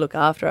she used to look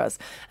after us.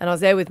 And I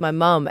was there with my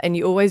mum, and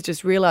you always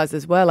just realise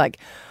as well, like,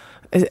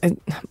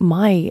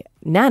 my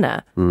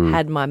nana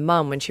had my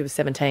mum when she was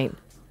 17.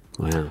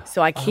 Wow.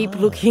 So I keep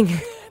looking,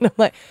 and I'm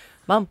like,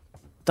 Mum,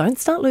 don't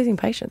start losing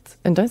patience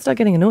and don't start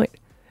getting annoyed,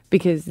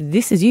 because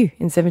this is you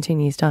in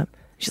 17 years' time.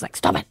 She's like,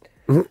 stop it.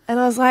 And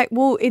I was like,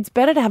 well, it's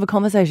better to have a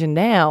conversation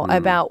now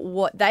about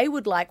what they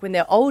would like when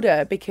they're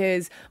older,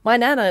 because my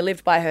nana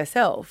lived by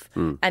herself,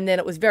 and then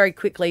it was very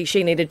quickly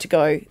she needed to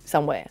go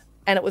somewhere.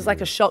 And it was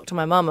like a shock to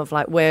my mum of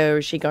like, where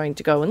is she going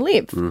to go and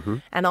live?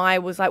 And I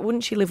was like,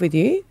 wouldn't she live with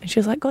you? And she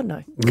was like, God,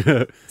 no.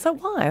 So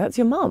why? That's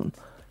your mum.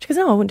 She goes,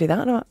 no, I wouldn't do that.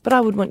 And I'm like, but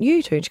I would want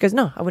you to. And she goes,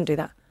 no, I wouldn't do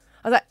that.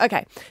 I was like,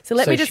 okay, so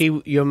let me just...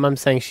 your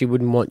mum's saying she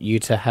wouldn't want you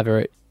to have her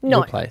at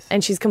your place?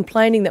 And she's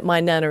complaining that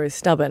my nana is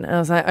stubborn. And I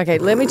was like, okay,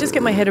 let me just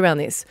get my head around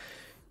this.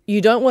 You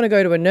don't want to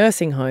go to a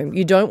nursing home.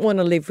 You don't want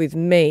to live with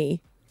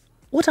me.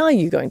 What are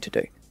you going to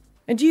do?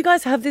 And do you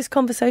guys have this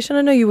conversation?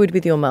 I know you would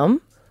with your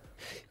mum.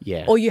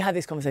 Yeah. Or you have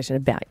this conversation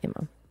about your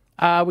mum.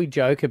 We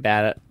joke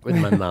about it with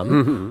my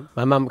mum.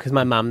 Because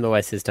my mum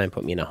always says, don't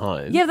put me in a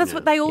home. Yeah, that's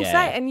what they all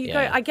say. And you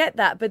go, I get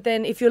that. But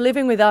then if you're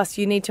living with us,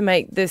 you need to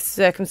make the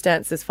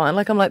circumstances fine.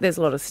 Like, I'm like, there's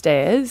a lot of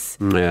stairs.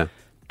 Yeah.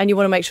 And you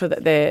want to make sure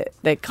that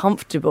they're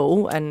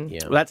comfortable. And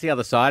Well, that's the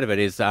other side of it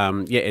is,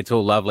 it's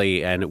all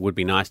lovely and it would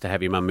be nice to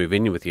have your mum move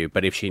in with you,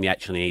 but if she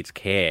actually needs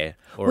care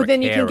or well, a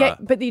then carer, you can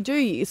get, but you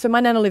do. So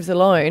my nana lives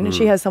alone, and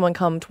she has someone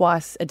come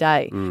twice a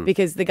day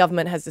because the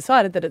government has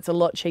decided that it's a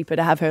lot cheaper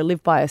to have her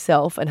live by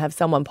herself and have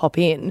someone pop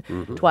in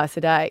twice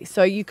a day.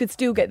 So you could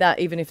still get that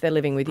even if they're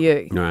living with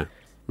you. No.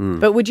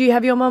 But would you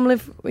have your mum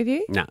live with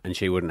you? No, and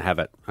she wouldn't have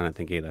it, I don't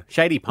think either.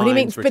 Shady What do you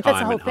mean? Pines But that's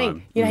the whole retirement thing.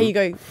 home. You know how you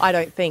go, I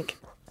don't think.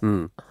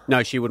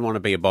 No, she wouldn't want to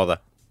be a bother.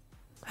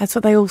 That's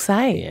what they all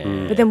say.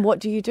 But then what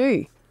do you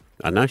do?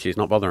 I know, she's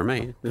not bothering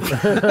me.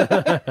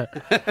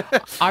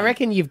 I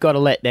reckon you've got to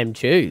let them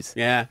choose.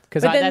 Yeah.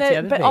 Because But, that's the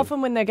other but thing.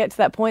 often when they get to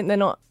that point, they're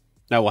not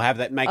No, we'll have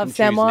that, make them of choose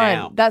sound mind.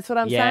 now. That's what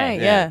I'm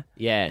saying, yeah.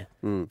 Yeah.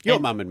 Your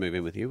mum would move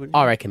in with you, wouldn't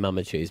you? I reckon mum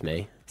would choose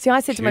me. See, I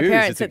said to my Choose,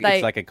 parents it's that they...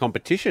 It's like a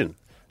competition.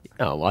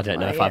 Oh, I don't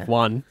know Oh, if yeah. I've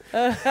won.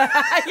 Yeah,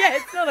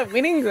 it's not a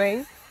winning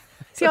thing.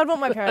 See, I'd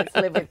want my parents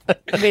to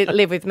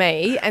live with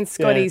me, and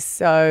Scotty's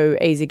so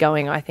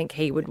easygoing. I think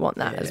he would want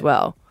that as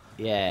well.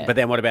 Yeah. But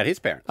then what about his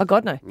parents? Oh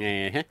God, no.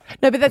 Yeah.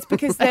 No, but that's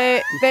because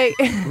they.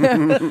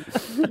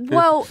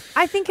 Well,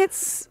 I think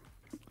it's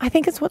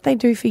what they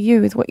do for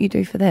you is what you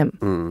do for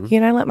them. You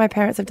know, like my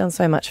parents have done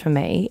so much for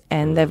me,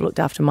 and they've looked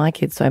after my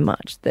kids so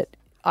much that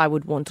I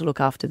would want to look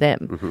after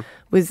them.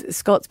 With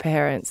Scott's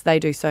parents, they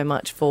do so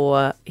much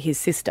for his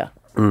sister.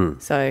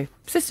 So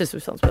sister's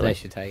responsibility. They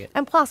should take it.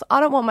 And plus, I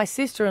don't want my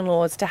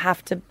sister-in-laws to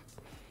have to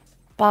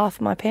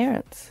bath my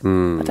parents.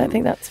 I don't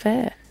think that's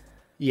fair.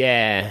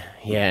 Yeah.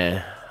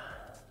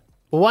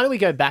 Well, why don't we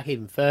go back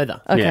even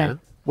further? Okay. Yeah.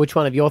 Which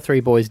one of your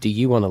three boys do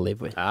you want to live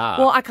with?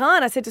 Well, I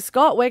can't. I said to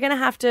Scott, we're going to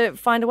have to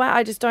find a way.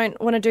 I just don't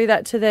want to do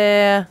that to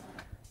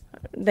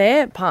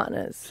their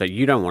partners. So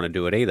you don't want to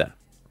do it either?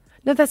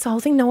 No, that's the whole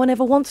thing. No one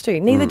ever wants to.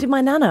 Neither did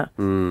my nana.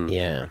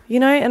 Yeah.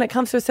 You know, and it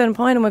comes to a certain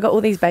point and we've got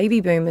all these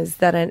baby boomers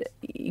that are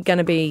going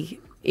to be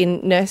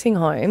in nursing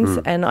homes,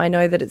 and I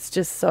know that it's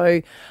just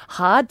so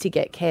hard to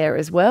get care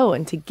as well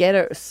and to get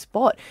a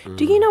spot.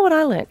 Do you know what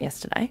I learnt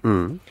yesterday?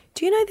 Do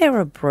you know there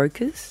are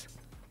brokers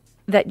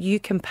that you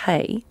can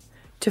pay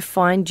to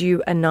find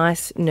you a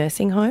nice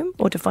nursing home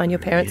or to find your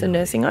parents a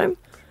nursing home?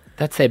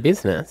 That's their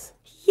business.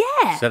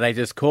 Yeah. So they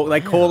just call.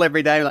 They call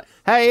every day, like,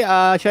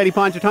 "Hey, Shady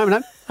Pines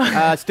Retirement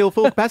Home, still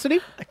full capacity?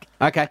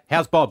 Okay,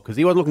 how's Bob? Because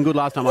he wasn't looking good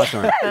last time I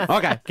saw him.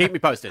 Okay, keep me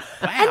posted."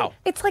 Wow.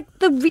 It's like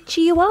the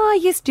richer you are,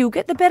 you still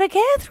get the better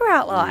care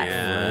throughout life.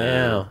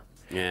 Wow.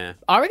 Yeah.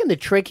 I reckon the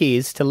trick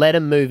is to let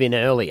them move in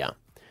earlier.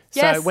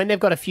 Yes. So when they've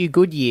got a few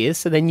good years,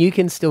 so then you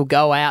can still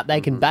go out,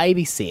 they can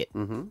babysit,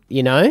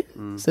 you know?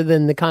 So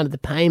then the kind of the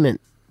payment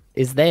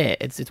is there.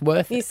 It's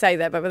worth it. You say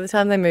that, but by the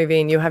time they move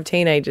in, you'll have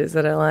teenagers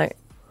that are like,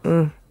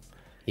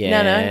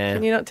 Yeah. No.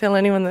 Can you not tell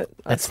anyone that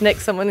I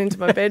sneaked someone into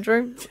my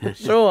bedroom?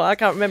 Sure, I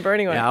can't remember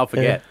anyway. Yeah, I'll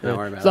forget. Don't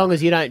worry about As long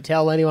as you don't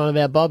tell anyone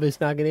about Bob who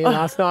snuck it in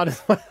last night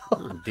as well.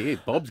 Oh, dear.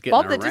 Bob's getting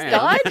Bob around.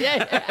 that just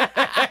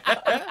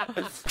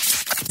died?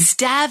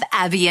 Stab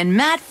Abby and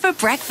Matt for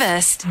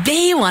breakfast.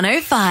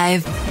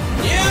 B105.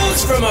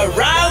 News from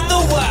around the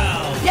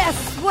world. Yes,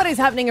 what is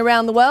happening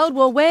around the world?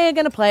 Well, we're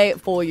going to play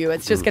it for you.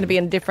 It's just going to be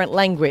in a different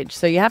language.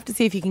 So you have to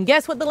see if you can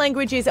guess what the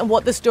language is and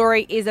what the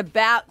story is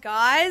about,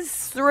 guys.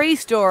 3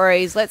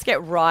 stories. Let's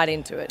get right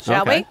into it,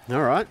 shall we?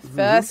 All right.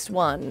 First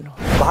one.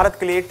 Bharat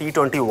के लिए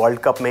T20 world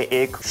cup में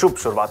एक शुभ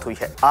शुरुआत हुई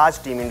है।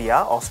 आज team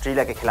India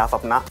Australia के खिलाफ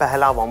अपना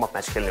पहला वार्म अप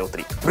मैच खेलने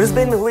उतरी।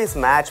 ब्रिस्बेन में हुए इस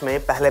मैच में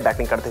पहले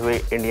बैटिंग करते हुए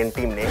इंडियन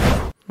टीम ने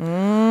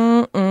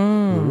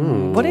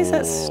What is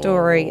that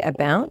story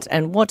about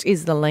and what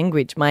is the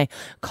language, my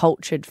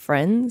cultured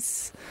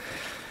friends?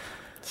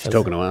 She's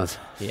talking to us.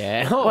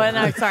 Yeah. Well,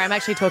 no, sorry, I'm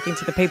actually talking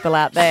to the people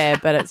out there,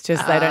 but it's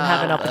just they don't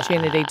have an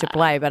opportunity to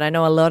play, but I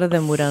know a lot of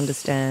them would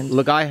understand.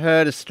 Look, I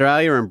heard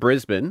Australia and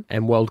Brisbane.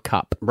 And World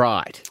Cup.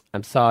 Right.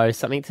 So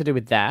something to do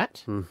with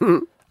that. Mm-hmm.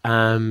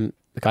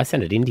 The guy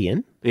sounded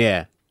Indian.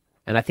 Yeah.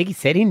 And I think he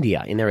said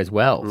India in there as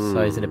well.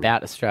 So is it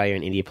about Australia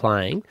and India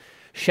playing?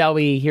 Shall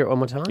we hear it one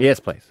more time? Yes,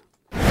 please.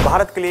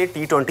 Bharat के लिए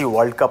T20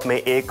 world cup में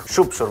एक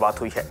शुभ शुरुआत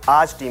हुई है।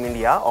 आज team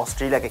India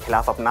Australia के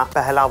खिलाफ अपना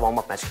पहला वार्म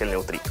अप मैच खेलने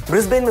उतरी।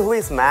 ब्रिस्बेन में हुए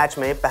इस मैच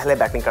में पहले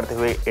बैटिंग करते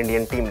हुए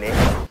इंडियन टीम ने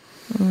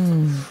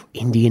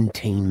Indian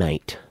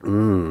teammate.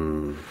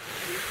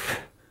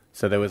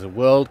 So there was a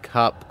World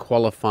Cup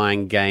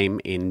qualifying game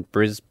in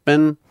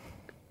Brisbane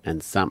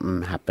and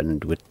something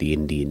happened with the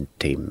Indian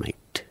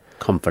teammate.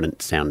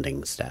 Confident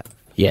sounding stuff.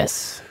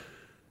 Yes.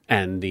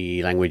 And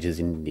the language is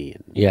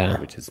Indian. Yeah.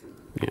 Which is,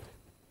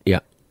 Yeah.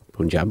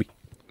 Punjabi.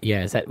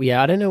 Yeah, is that?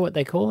 Yeah, I don't know what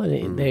they call it.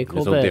 They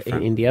call all it in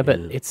different. India, but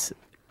it's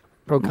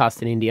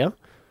broadcast in India.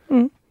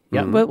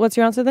 Yeah, what's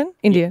your answer then?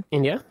 India.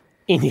 India.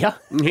 India.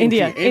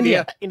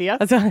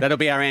 That's right. That'll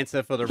be our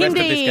answer for the rest of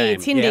this Hindi. game.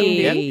 It's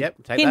Hindi. Yep.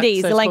 Take Hindi that.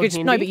 is So the it's language.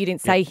 called No, Hindi? but you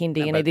didn't say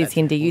Hindi, and but it is that's-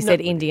 Hindi. You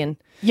said Indian.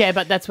 Yeah,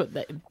 but that's what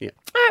they...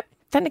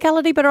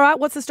 Technicality, but all right.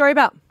 What's the story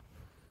about?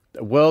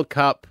 A World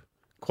Cup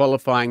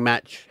qualifying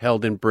match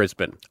held in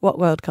Brisbane. What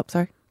World Cup,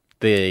 sorry?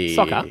 The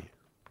Soccer.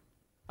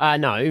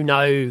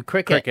 No,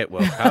 cricket. Cricket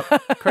World Cup.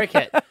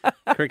 Cricket.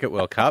 Cricket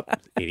World Cup.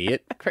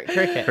 Idiot.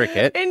 Cricket.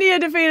 Cricket. India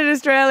defeated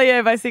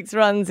Australia by 6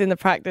 runs in the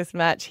practice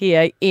match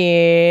here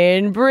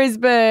in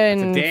Brisbane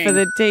That's a ding. for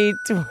the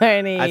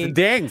T20. That's a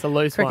ding. It's a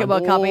loose Cricket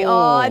one. World Cup.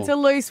 Oh, it's a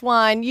loose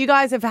one. You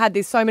guys have had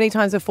this so many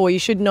times before. You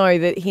should know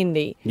that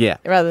Hindi. Yeah.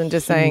 Rather than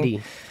just saying.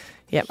 Hindi.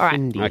 Yep. All right.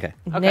 Hindi. Okay.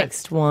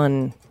 Next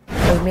one.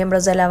 Los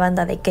miembros de la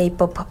banda de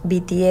K-pop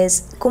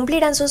BTS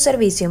cumplirán su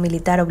servicio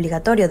militar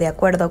obligatorio de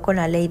acuerdo con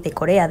la ley de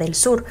Corea del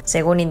Sur,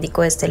 según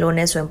indicó este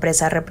lunes su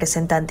empresa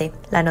representante.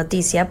 La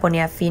noticia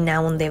ponía fin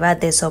a un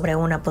debate sobre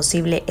una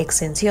posible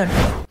exención.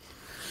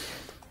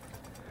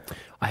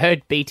 I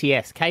heard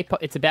BTS.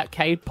 K-pop. It's about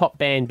K-pop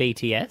band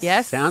BTS.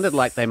 Yes. Sounded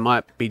like they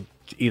might be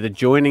either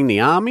joining the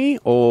army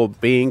or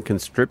being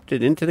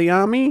conscripted into the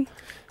army.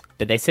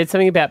 But they said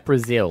something about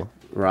Brazil.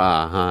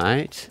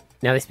 Right.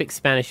 Now they speak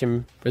Spanish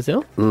in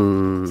Brazil.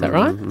 Is that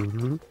right?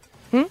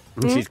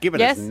 She's given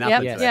Yes. us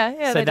nothing. Yep. today.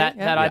 Yeah. So they that do,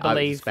 yeah. I Yeah,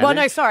 believe. Spanish. Well,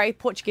 no, sorry,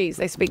 Portuguese.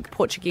 They speak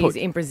Portuguese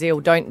in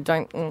Brazil. Don't.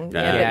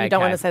 Yeah, you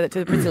don't want okay. to say that to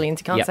the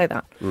Brazilians. You can't Yep. say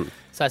that.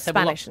 So I said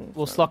we'll Spanish.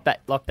 we'll lock that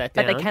But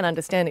down. they can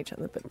understand each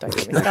other. But don't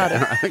get me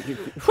started.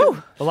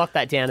 We'll lock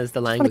that down as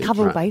the I want language. to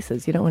cover all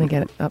bases. You don't want to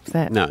get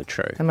upset. No,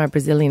 true. And my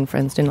Brazilian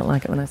friends do not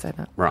like it when I say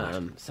that. Right.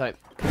 So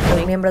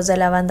Los miembros de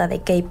la banda de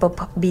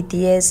K-pop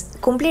BTS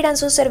cumplirán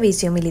su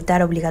servicio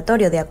militar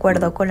obligatorio de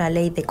acuerdo con la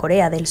ley de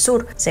Corea del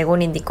Sur,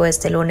 según indicó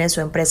este lunes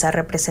su empresa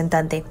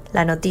representante.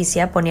 La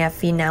noticia ponía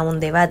fin a un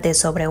debate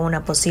sobre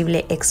una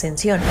posible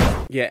exención.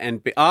 Yeah,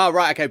 and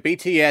right, okay.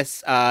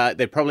 BTS,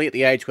 they're probably at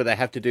the age where they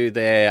have to do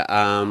their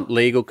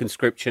legal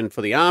conscription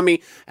for the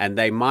army, and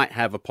they might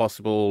have a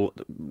possible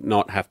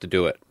not have to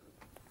do it.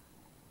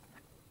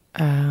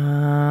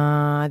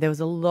 There was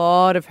a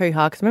lot of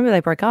hoo-ha because remember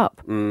they broke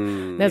up.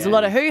 There's a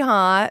lot of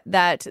hoo-ha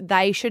that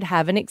they should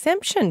have an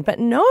exemption, but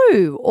no,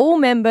 all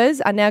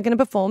members are now going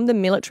to perform the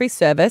military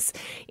service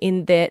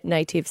in their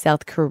native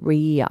South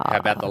Korea. How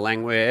about the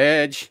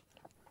language?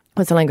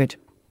 What's the language?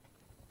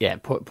 yeah,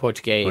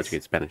 Portuguese.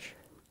 Portuguese, Spanish.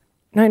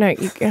 No.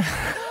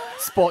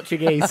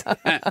 Portuguese.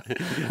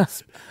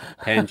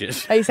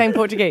 Panges. Are you saying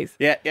Portuguese?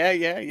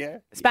 Yeah.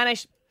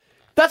 Spanish?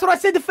 That's what I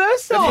said the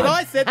first time. That's what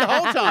I said the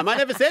whole time. I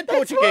never said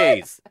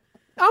Portuguese.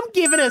 I'm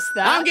giving us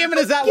that. I'm giving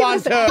us that one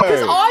too.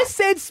 Because I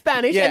said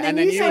Spanish Yeah, and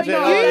then you said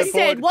no. You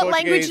said what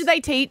language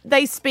do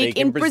they speak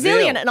in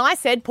Brazilian? And I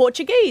said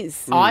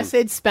Portuguese. I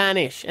said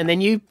Spanish and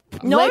then you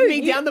led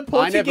me down the I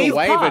Portuguese never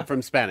wavered path.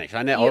 from Spanish.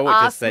 I You always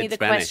just asked said me the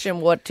Spanish.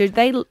 question, what did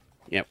they...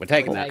 Yeah, we're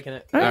taking that. Taking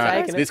it. All Okay. right,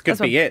 Taking it. this could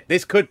That's be it.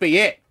 This could be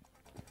it.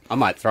 I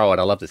might throw it.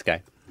 I love this game.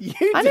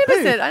 I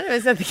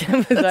never said the game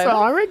was That's over.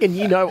 right. I reckon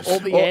you know all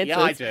the answers. Yeah,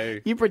 I do.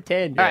 You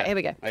pretend. All right, here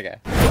we go. Okay.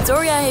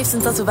 Victoria heeft een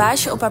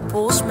tatoeage op haar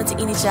pols met de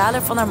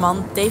initialen van haar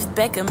man David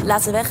Beckham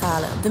laten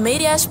weghalen. De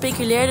media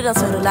speculeerden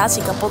dat hun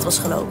relatie kapot was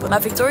gelopen.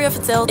 Maar Victoria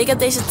vertelt, ik heb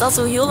deze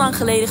tattoo heel lang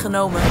geleden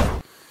genomen.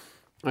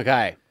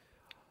 Okay.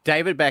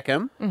 David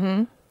Beckham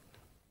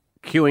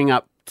queuing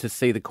up to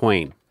see the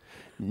Queen.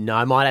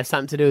 No, it might have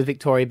something to do with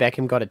Victoria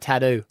Beckham got a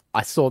tattoo.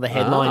 I saw the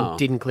headline,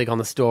 didn't click on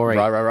the story.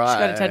 Right. She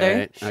got a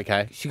tattoo?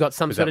 Okay. She got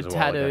some sort of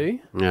tattoo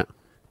Yeah.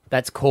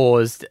 that's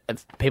caused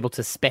people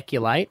to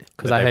speculate,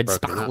 because That I heard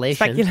they've broken up.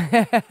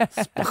 speculation.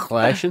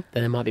 Speculation.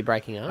 Then it might be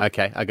breaking up.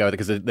 Okay, I go with it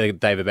because the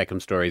David Beckham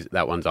story,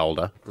 that one's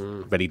older.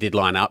 But he did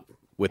line up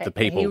with the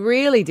people. He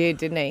really did,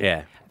 didn't he?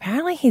 Yeah.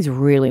 Apparently he's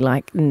really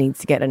needs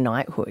to get a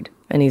knighthood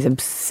and he's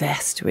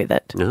obsessed with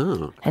it.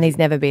 Oh. And he's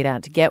never been able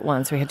to get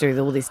one, so he had to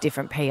do all this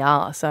different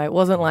PR. So it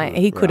wasn't like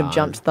he could have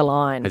jumped the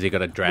line. Has he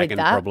got a dragon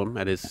that. problem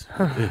at his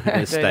I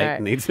estate?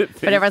 don't know. Needs it.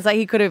 But everyone's like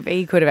he could have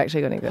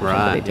actually got a good one,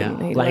 but he didn't.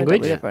 He lined up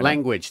with everyone.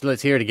 Language.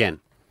 Let's hear it again.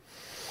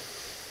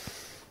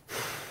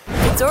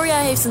 Victoria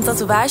heeft een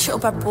tatoeage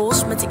op haar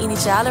pols met de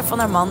initialen van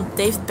haar man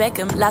David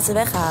Beckham laten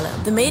weghalen.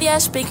 De media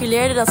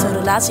speculeerden dat hun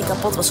relatie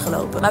kapot was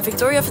gelopen. Maar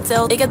Victoria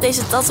vertelt, ik heb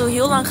deze tattoo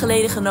heel lang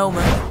geleden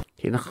genomen.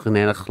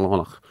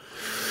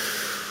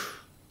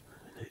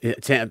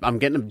 I'm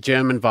getting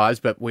German vibes,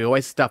 but we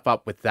always stuff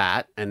up with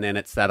that, and then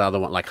it's that other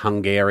one, like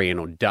Hungarian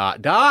or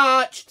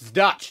Dutch. It's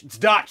Dutch. It's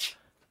Dutch.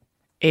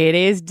 It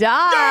is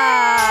Dutch.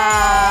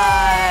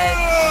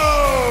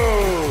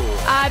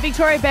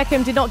 Victoria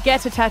Beckham did not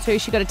get a tattoo.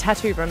 She got a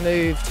tattoo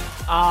removed.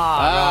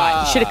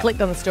 Right. You should have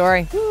clicked on the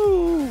story.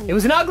 It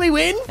was an ugly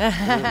win.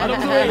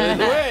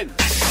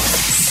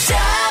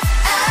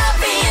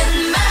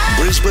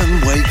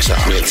 Brisbane wakes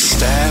up with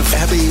Stav,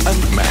 Abby,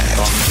 and Matt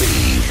on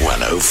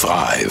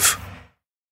B105.